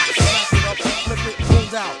 Flip it,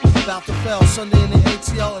 pulled out, about to fell. Sunday in the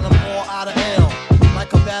ATL and I'm all out of hell.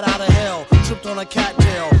 Like a bat out of hell, tripped on a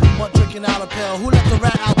cattail, butt drinking out a pail. Who let the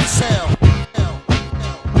rat out the cell?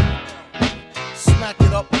 Smack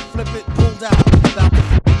it up, flip it, pulled out. About to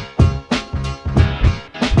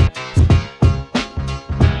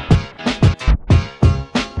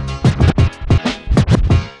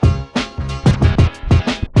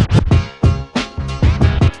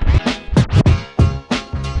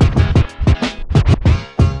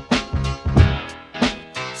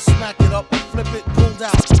smack it up, flip it, pulled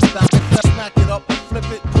out. About to fell, smack it up, flip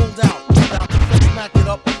it, pulled out. About to fell, smack it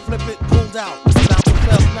up, flip it, pulled out. About to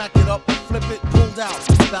fell, smack it up, flip it, pulled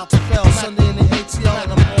out. About to fell, Sunday in the ATL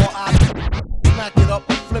and I'm all out. Smack it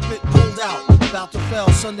up, flip it, pulled out. About to fell,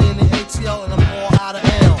 Sunday in the ATL and I'm all out of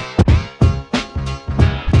L.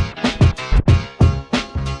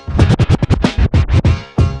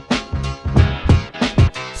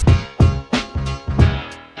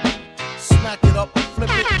 Smack it up, flip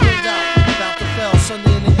it, pulled out. About to fell,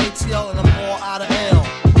 Sunday in the ATL and I'm all out of L.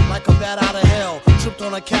 Like a bat out of hell, tripped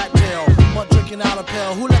on a cattail. Mud drinking out a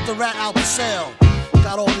pail, who let the rat out the cell?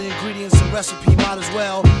 Got all the ingredients and recipe, might as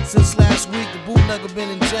well. Since last week, the bootlegger been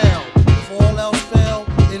in jail. If all else fail,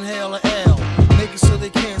 inhale an L. Make it so they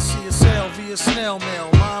can't see a sale via snail mail.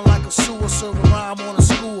 Mine like a sewer, serve a rhyme on a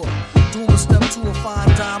skewer. Doom a step to a fine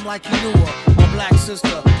dime like he knew her. My black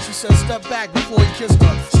sister, she said step back before he kissed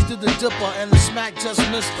her. She did the dipper and the smack just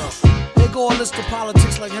missed her. They go a list of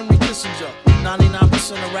politics like Henry Kissinger.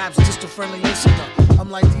 99% of raps just a friendly listener. I'm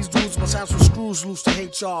like, these dudes must have some screws loose to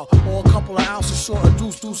hate y'all. Or a couple of ounces short of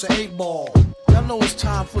deuce an 8-ball. Y'all know it's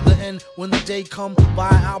time for the end when the day come. Buy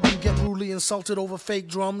an album, get rudely insulted over fake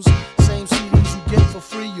drums. Same CDs you get for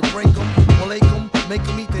free, you break them, or lake them, make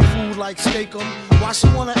them eat their food like steak them. Why she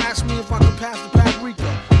wanna ask me if I could pass the paprika?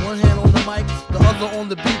 One hand on the mic, the other on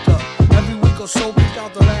the beaker. Every week or so, peek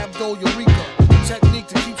out the lab door, Eureka. A technique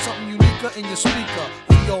to keep something unique in your speaker.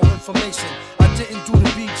 For your information, I didn't do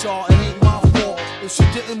the beat, y'all, it ain't my fault. If she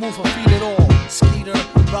didn't move her feet at all, Skeeter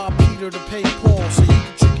robbed Peter to pay Paul, so he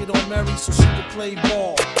could trick it on Mary so she could play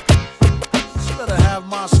ball. She better have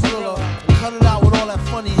my Skrilla and cut it out with all that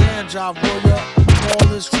funny hand job, will ya? All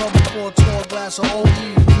this trouble for a tall glass of OE.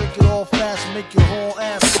 Drink it all fast and make your whole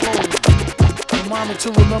ass slowly. Remind me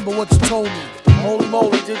to remember what you told me. Holy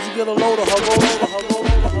moly, did you get a load of her?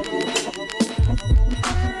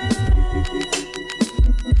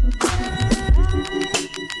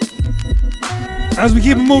 As we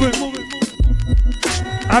keep it moving,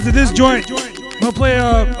 after this joint, I'm gonna play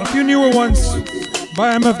a few newer ones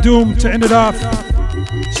by MF Doom to end it off.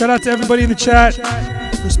 Shout out to everybody in the chat.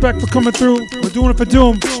 Respect for coming through. We're doing it for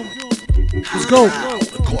Doom. Let's go.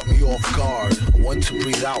 It caught me off guard. I went to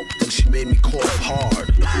breathe out, then she made me cough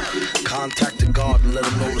hard. Contacted God and let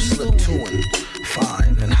him know to slip to him.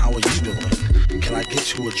 Fine, and how are you doing? Can I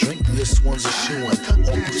get you a drink? This one's a shoo-in.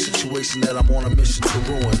 Awkward situation that I'm on a mission to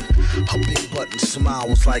ruin. Her big button smile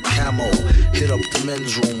was like camo. Hit up the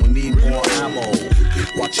men's room, we need more ammo.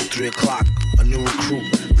 Watch it 3 o'clock, a new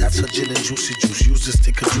recruit. That's her gin and juicy juice. Use this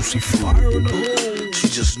thick juicy fruit. She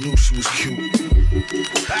just knew she was cute.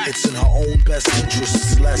 It's in her own best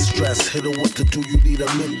interest, less stress. Hit her with the do you need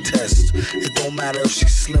a mint test. It don't matter if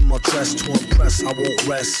she's slim or dressed to impress. I won't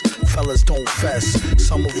rest, fellas don't fess.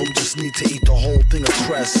 Some of them just need to eat the whole thing of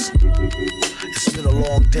cress. It's been a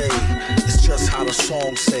long day, it's just how the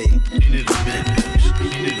song say. You need a minute, you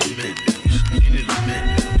need a minute, you need a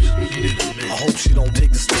minute, you need a minute. I hope she don't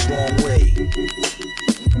take this the wrong way.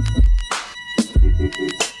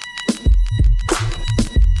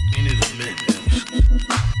 You need a minute.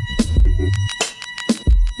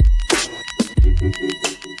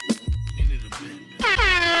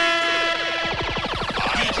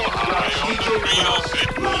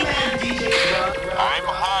 I'm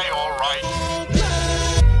high, all right.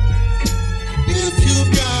 If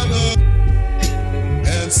you've got a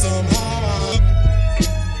and somehow,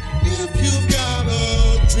 if you've got a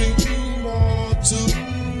drink you want to,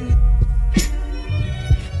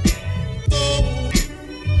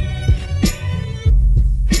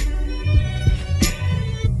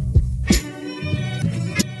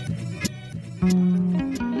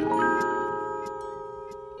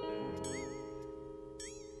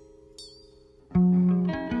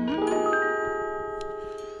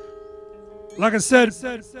 like I said,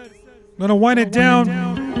 I'm gonna wind it down.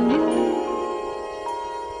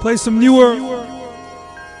 Play some newer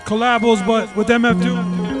collabos, but with MF Doom.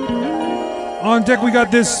 On deck, we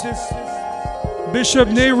got this Bishop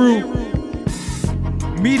Nehru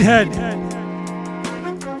Meathead.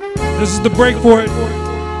 This is the break for it.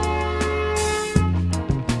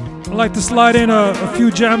 I like to slide in a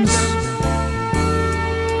few gems.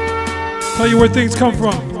 Tell you where things come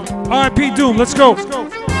from. R.I.P. Doom, let's go.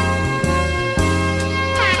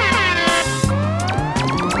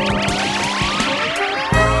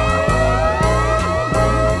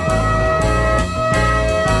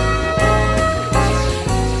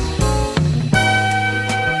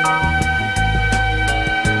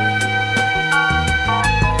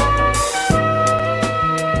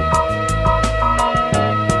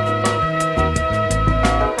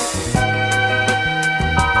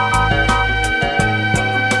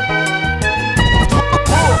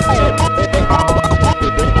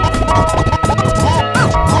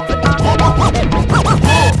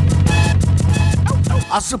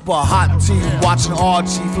 sip a hot tea, watching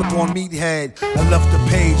Archie flip on Meathead. I left the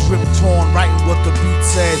page ripped torn, writing what the beat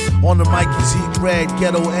said. On the mic is heat red,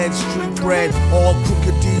 ghetto edge, street bread, all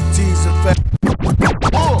crooked DTs and fed.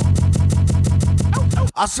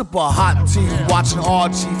 I sip a hot tea, watching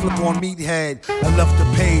Archie flip on Meathead. I left the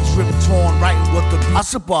page ripped torn, writing what the beat. I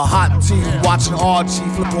sip a hot tea, watching Archie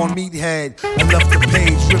flip on Meathead. I left the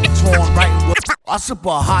page ripped torn, writing what. I sip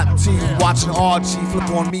a hot tea, watching Archie flip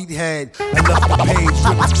on Meathead. I left the page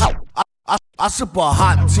ripped. I sip a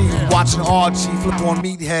hot tea, watching Archie flip on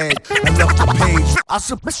Meathead. I left the page. I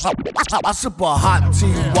sip a hot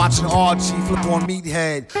tea, watching Archie flip on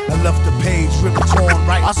Meathead. I left the page ripped torn,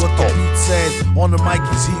 right? What the beat said. On the mic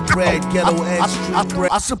is heat red, ghetto edge, street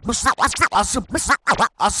bread. I sip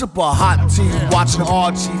a hot tea, watching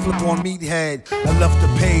Archie flip on Meathead. I left the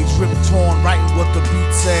page ripped torn, writing what the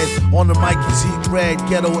beat said. On the mic is heat red,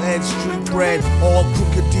 ghetto edge, street bread. All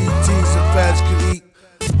crooked DTs and feds could eat.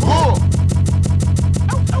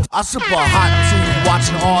 I sip a hot tea,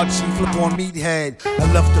 watching Archie flip on Meathead. I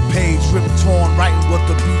left the page ripped torn, writing what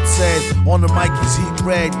the beat said. On the mic is heat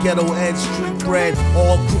red, ghetto edge, street bread.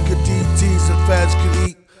 All crooked DTs and feds could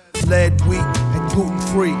eat. Lead, wheat, and gluten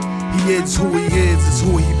free. He is who he is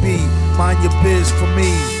who he be. Mind your biz for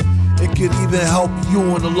me. It could even help you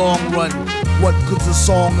in the long run. What good's a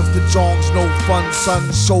song if the jong's no fun?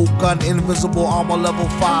 Son, Shogun, invisible armor level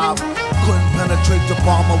 5. Couldn't penetrate the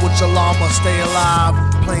bomber with your llama. Stay alive,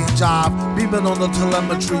 playing jive, beaming on the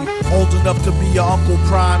telemetry. Old enough to be your Uncle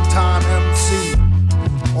Prime Time MC.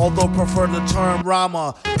 Although prefer the term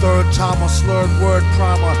rhymer. Third timer, slurred word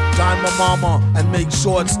primer. Dime my mama and make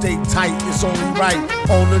sure it stay tight. It's only right.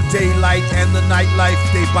 On the daylight and the nightlife,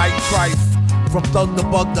 they bite trife. From thug to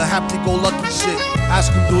bug to happy-go-lucky shit.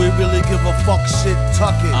 Ask him, do he really give a fuck shit?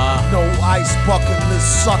 Tuck it. No ice bucket, let's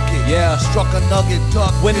suck it. Yeah. Struck a nugget,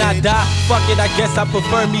 duck When it. I die, fuck it, I guess I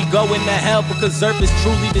prefer me going to hell. Because Earth is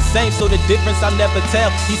truly the same, so the difference I'll never tell.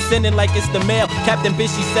 He's sending like it's the mail. Captain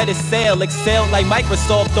Bishy said it's sail. Excel like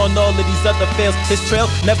Microsoft on all of these other fails. His trail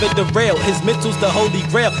never derail. His mental's the holy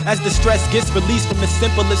grail. As the stress gets released from the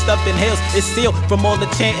simplest stuff inhales, it's sealed from all the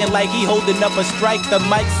chanting like he holding up a strike. The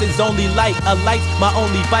mic's his only light. A light's my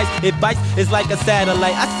only vice. It bites, it's like a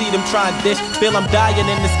satellite. I see them trying dish. Feel I'm dying in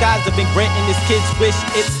the skies. I've been granting this kid's wish.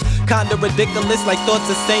 It's kinda ridiculous, like thoughts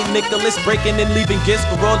of St. Nicholas, breaking and leaving gifts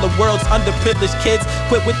for all the world's underprivileged kids.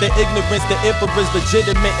 Quit with the ignorance, the emperor's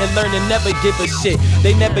legitimate and learning never give a shit.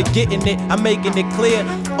 They never getting it, I'm making it clear.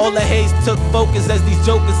 All the haze took focus as these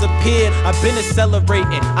jokers appeared. I've been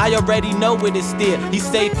accelerating, I already know it is steer. He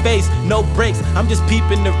stay face, no brakes, I'm just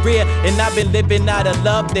peeping the rear. And I've been living out of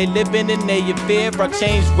love, they living in their fear. I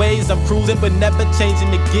changed ways, I'm cruising but never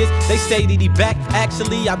changing the gears. They say that he back,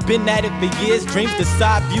 actually I've been at it for years. Dreams the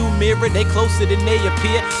side view mirror, they closer than they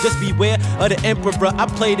appear. Just beware of the emperor, I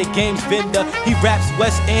play the game's vendor. He raps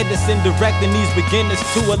Wes Anderson, directing these beginners.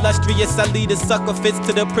 Too illustrious, I lead a sucker fits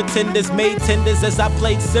to the pretenders. Made tenders as I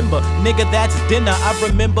played Simba. Nigga, that's dinner. I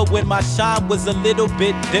remember when my shine was a little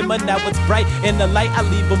bit dimmer. Now it's bright in the light, I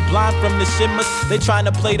leave them blind from the shimmers. They trying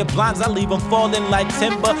to play the blinds, I leave them falling like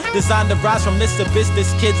timber. Designed to rise from this abyss,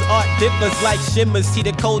 this kid's art differs like shimmers. He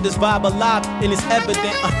the coldest vibe alive, and it's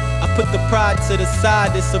evident. I put the pride to the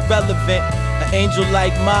side, it's irrelevant. An angel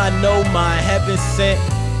like mine, no mine, heaven sent.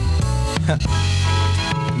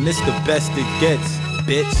 And this the best it gets,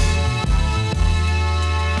 bitch.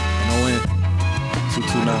 NON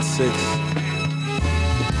 2296.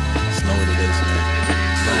 Just know what it is, man.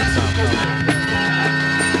 Long time coming.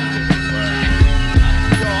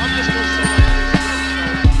 Yo, I'm just gonna say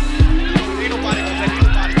ain't nobody gonna let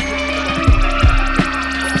nobody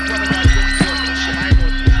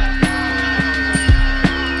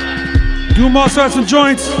Doom all sorts of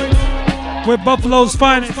joints with Buffalo's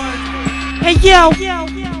finest. Hey yo!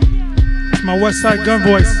 It's my West Side Gun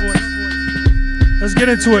voice. Let's get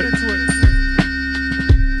into it.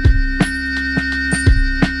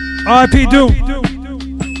 R.I.P. Doom.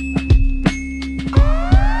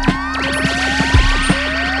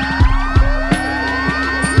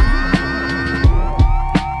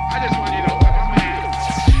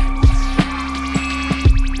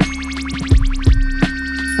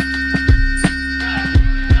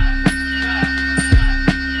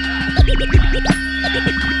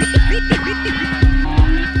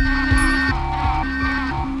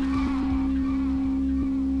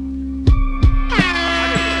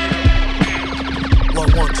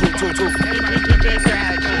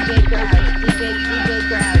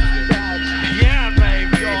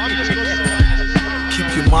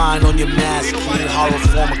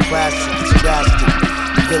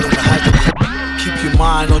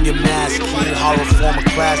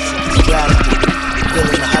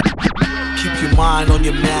 Feeling the hype. Keep your mind on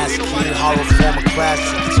your mask. Clean horror form of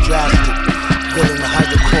classic. It's drastic. Feeling the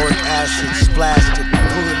hydrochloric acid. Splashed it.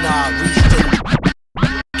 Pull it now. Reached it.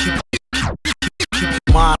 Keep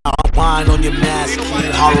your mind on your mask.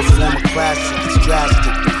 Clean horror form of classic. It's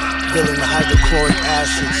drastic. Feeling the hydrochloric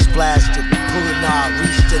acid. Splashed it. Pull it now.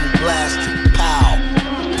 Reached it and blasted. Pow.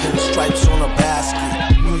 Pinstripes on a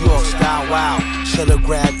basket. New York style, wow. Shutter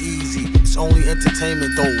grab easy. It's only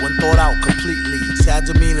entertainment though, when thought out completely. Sad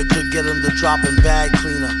demeanor could get him the dropping bag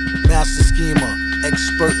cleaner. Master schemer,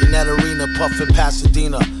 expert in that arena, puffin'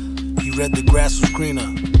 Pasadena. He read the grass was greener.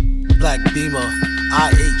 Black Beamer,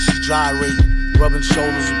 IH, gyrate. Rubbing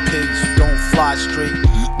shoulders with pigs who don't fly straight.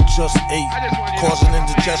 Just ate, causing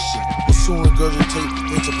indigestion. Will soon regurgitate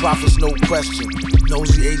into profits, no question.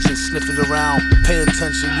 Nosy agent sniffing around. Pay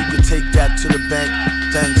attention, you can take that to the bank.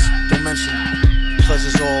 Thanks, don't mention.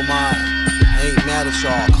 Pleasure's all mine. I ain't mad at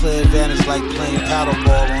y'all. Clear advantage like playing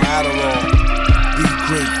paddleball on Adderall. Be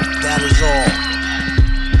great, that is all.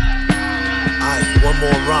 Aight, one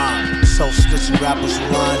more rhyme. Self-snitching rappers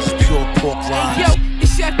with lines, pure pork rhymes. Yo,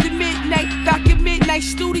 it's after midnight, Dr. Midnight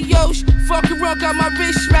Studios. Fucking rug got my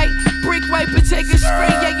wrist right. Brick wipe and take a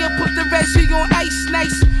spray. Yeah, you put the recipe on ice,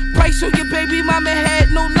 nice. Price on your baby mama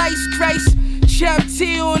had no lice, Christ. Chop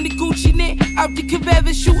tail on the Gucci knit. Out the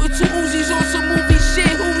Caveva shooting 2 Uzis on some movie shit.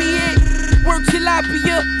 Who we hit? Work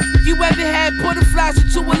tilapia. You ever had butterflies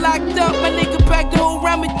until we're locked up? My nigga back the whole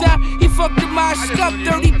Ramadan. He fucked the mosque up.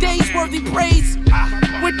 30 days worthy praise.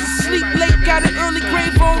 Went to sleep late, got an early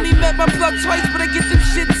grave. Only met my plug twice, but I get them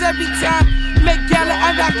shits every time. Met Gala,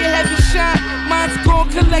 I rock a heavy shine. Mine's gon'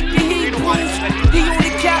 collect the heat blues. He on the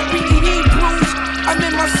cat reading heat blues. I'm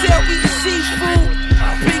in my cell eating seafood.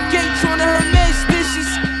 Big gates on the Hermes dishes.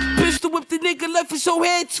 Pistol whip the nigga left his whole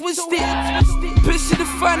head twisted. Pistol the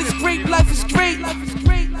finest, great life is great.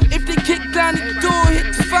 If they kick down the door,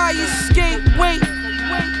 hit the fire escape. Wait,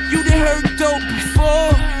 you done heard dope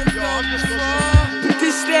before. But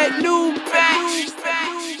this that new batch.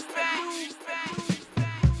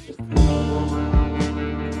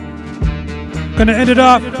 Gonna end it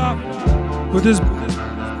off with this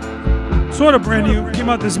sort of brand new, came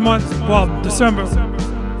out this month, well, December.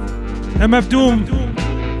 MF Doom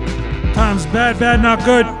times Bad, Bad, Not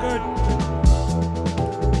Good.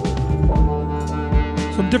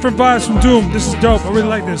 Some different vibes from Doom. This is dope. I really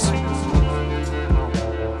like this.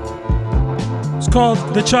 It's called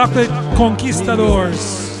The Chocolate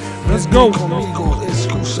Conquistadors. Let's go. Conmigo,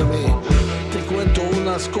 escúchame. Te cuento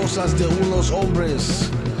unas cosas de unos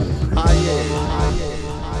hombres.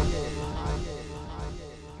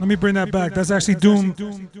 Let me bring that back. That's actually Doom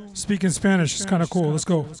speaking Spanish. It's kind of cool. Let's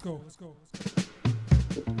go.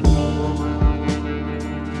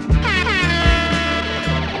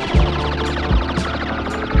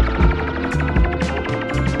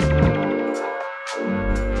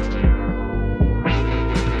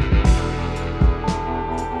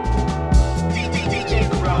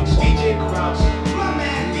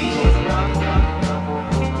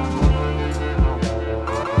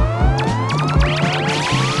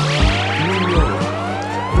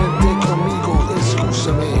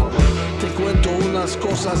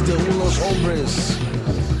 Cosas de unos hombres.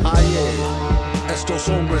 Estos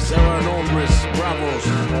hombres eran hombres bravos.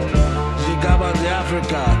 Llegaban de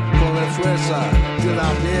África con la fuerza de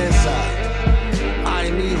la belleza.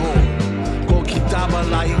 Ay, mijo, conquistaban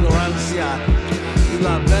la ignorancia y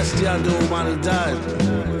la bestia de humanidad.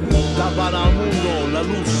 Daban al mundo la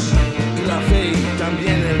luz y la fe,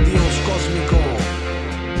 también el Dios cósmico.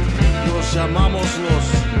 Nos llamamos los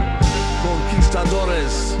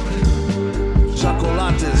conquistadores.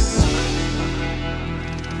 Chocolates.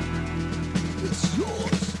 It's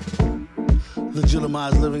yours.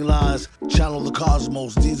 Legitimize living lies. Channel the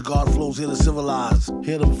cosmos. These God flows here to civilize.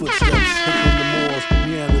 Hear them footsteps. Hit from the Moors.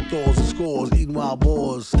 Neanderthals and scores. Eating wild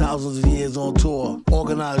boars. Thousands of years on tour.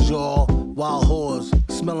 Organize y'all. Wild whores.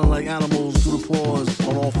 Smelling like animals through the pores.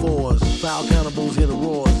 On all fours. Foul cannibals hear the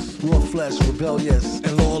roars. Raw flesh, rebellious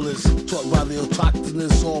and lawless. Taught by the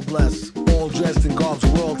autochthonous, all blessed. All dressed in garbs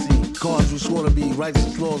of royalty. Gods who swore to be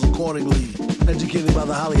righteous laws accordingly. Educated by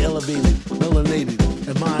the highly elevated, melanated,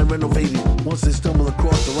 and mind renovated. Once they stumble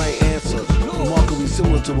across the right answer, remarkably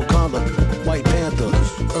similar to Wakanda, White Panther.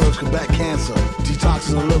 Herbs combat cancer,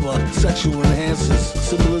 detoxing the liver, sexual enhancers.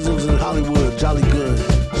 Symbolisms in Hollywood, jolly good.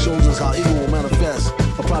 Shows us how evil will manifest,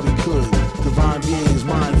 or probably could. Divine beings,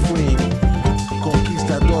 mind freeing.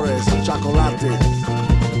 Conquistadores, chocolates.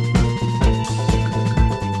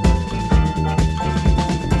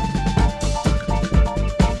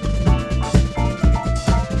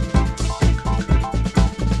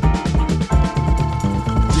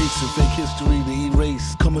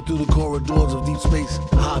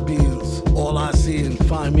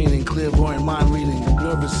 clairvoyant mind reading,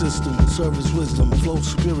 nervous system, service wisdom, flow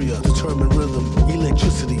superior, determined rhythm,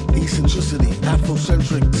 electricity, eccentricity,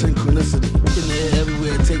 Afrocentric synchronicity. In the air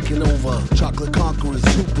everywhere taking over, chocolate conquerors,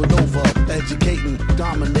 supernova, educating,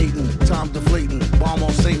 dominating, time deflating, bomb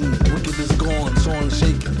on Satan, wickedness gone, soaring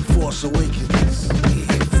shaking, force awakens.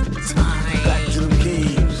 Back to them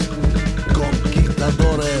caves,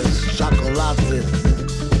 conquistadores, chocolates.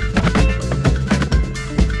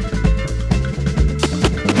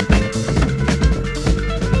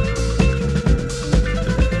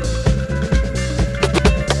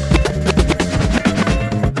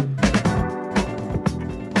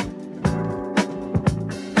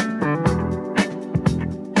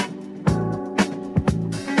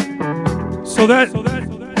 So that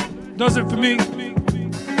does it for me.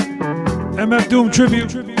 MF Doom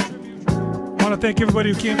tribute. I want to thank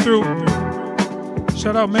everybody who came through.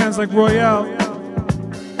 Shout out mans like Royale.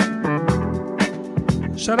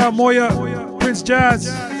 Shout out Moya, Prince Jazz,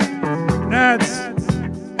 Nads,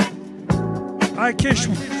 I Kish,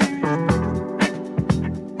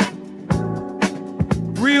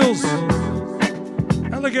 Reels,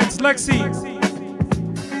 Elegance, Lexi,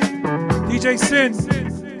 DJ Sin,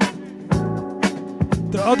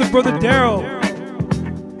 the other brother Daryl,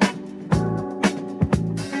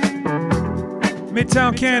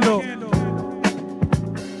 Midtown Candle,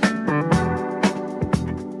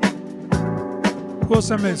 who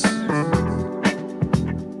else I miss?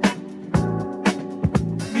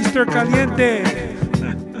 Mr. Caliente.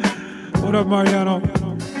 What up, Mariano?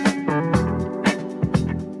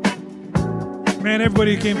 Man,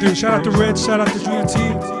 everybody came through. Shout out to Rich, shout out to GT,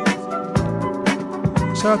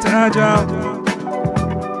 shout out to Agile.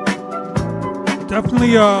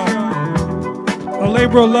 Definitely a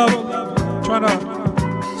labor of love, trying to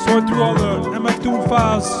sort through all the MF Doom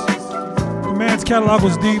files. The man's catalog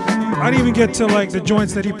was deep. I didn't even get to like the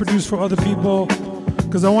joints that he produced for other people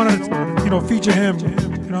because I wanted to, feature him. You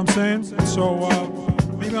know what I'm saying? So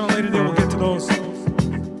maybe on a later day we'll get to those.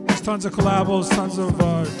 There's tons of collabos, tons of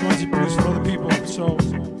joints he produced for other people. So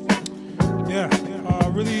yeah,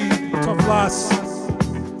 really tough loss.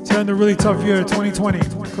 It's been a really tough year, 2020.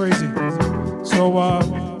 Crazy. So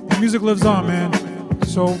the music lives on, man.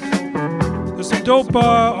 So there's some dope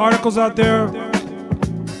articles out there,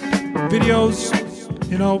 videos.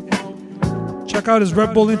 Check out his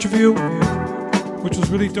Red Bull interview, which was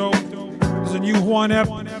really dope. There's a new Juan Ep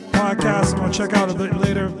podcast I'm gonna check out a bit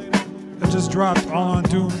later that just dropped, all on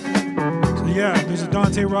Doom. So yeah, there's a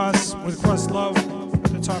Dante Ross with Questlove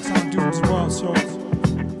that talks on Doom as well. So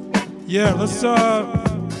yeah, let's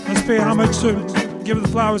pay homage to, give the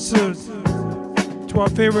flowers to our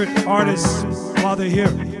favorite artists while they're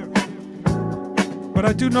here. But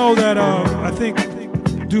I do know that I think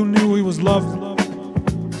Doom knew he was loved.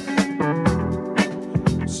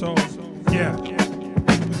 So yeah,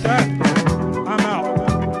 with that, I'm out.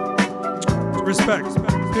 Respect.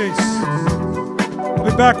 Peace. I'll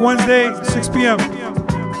be back Wednesday, 6 p.m.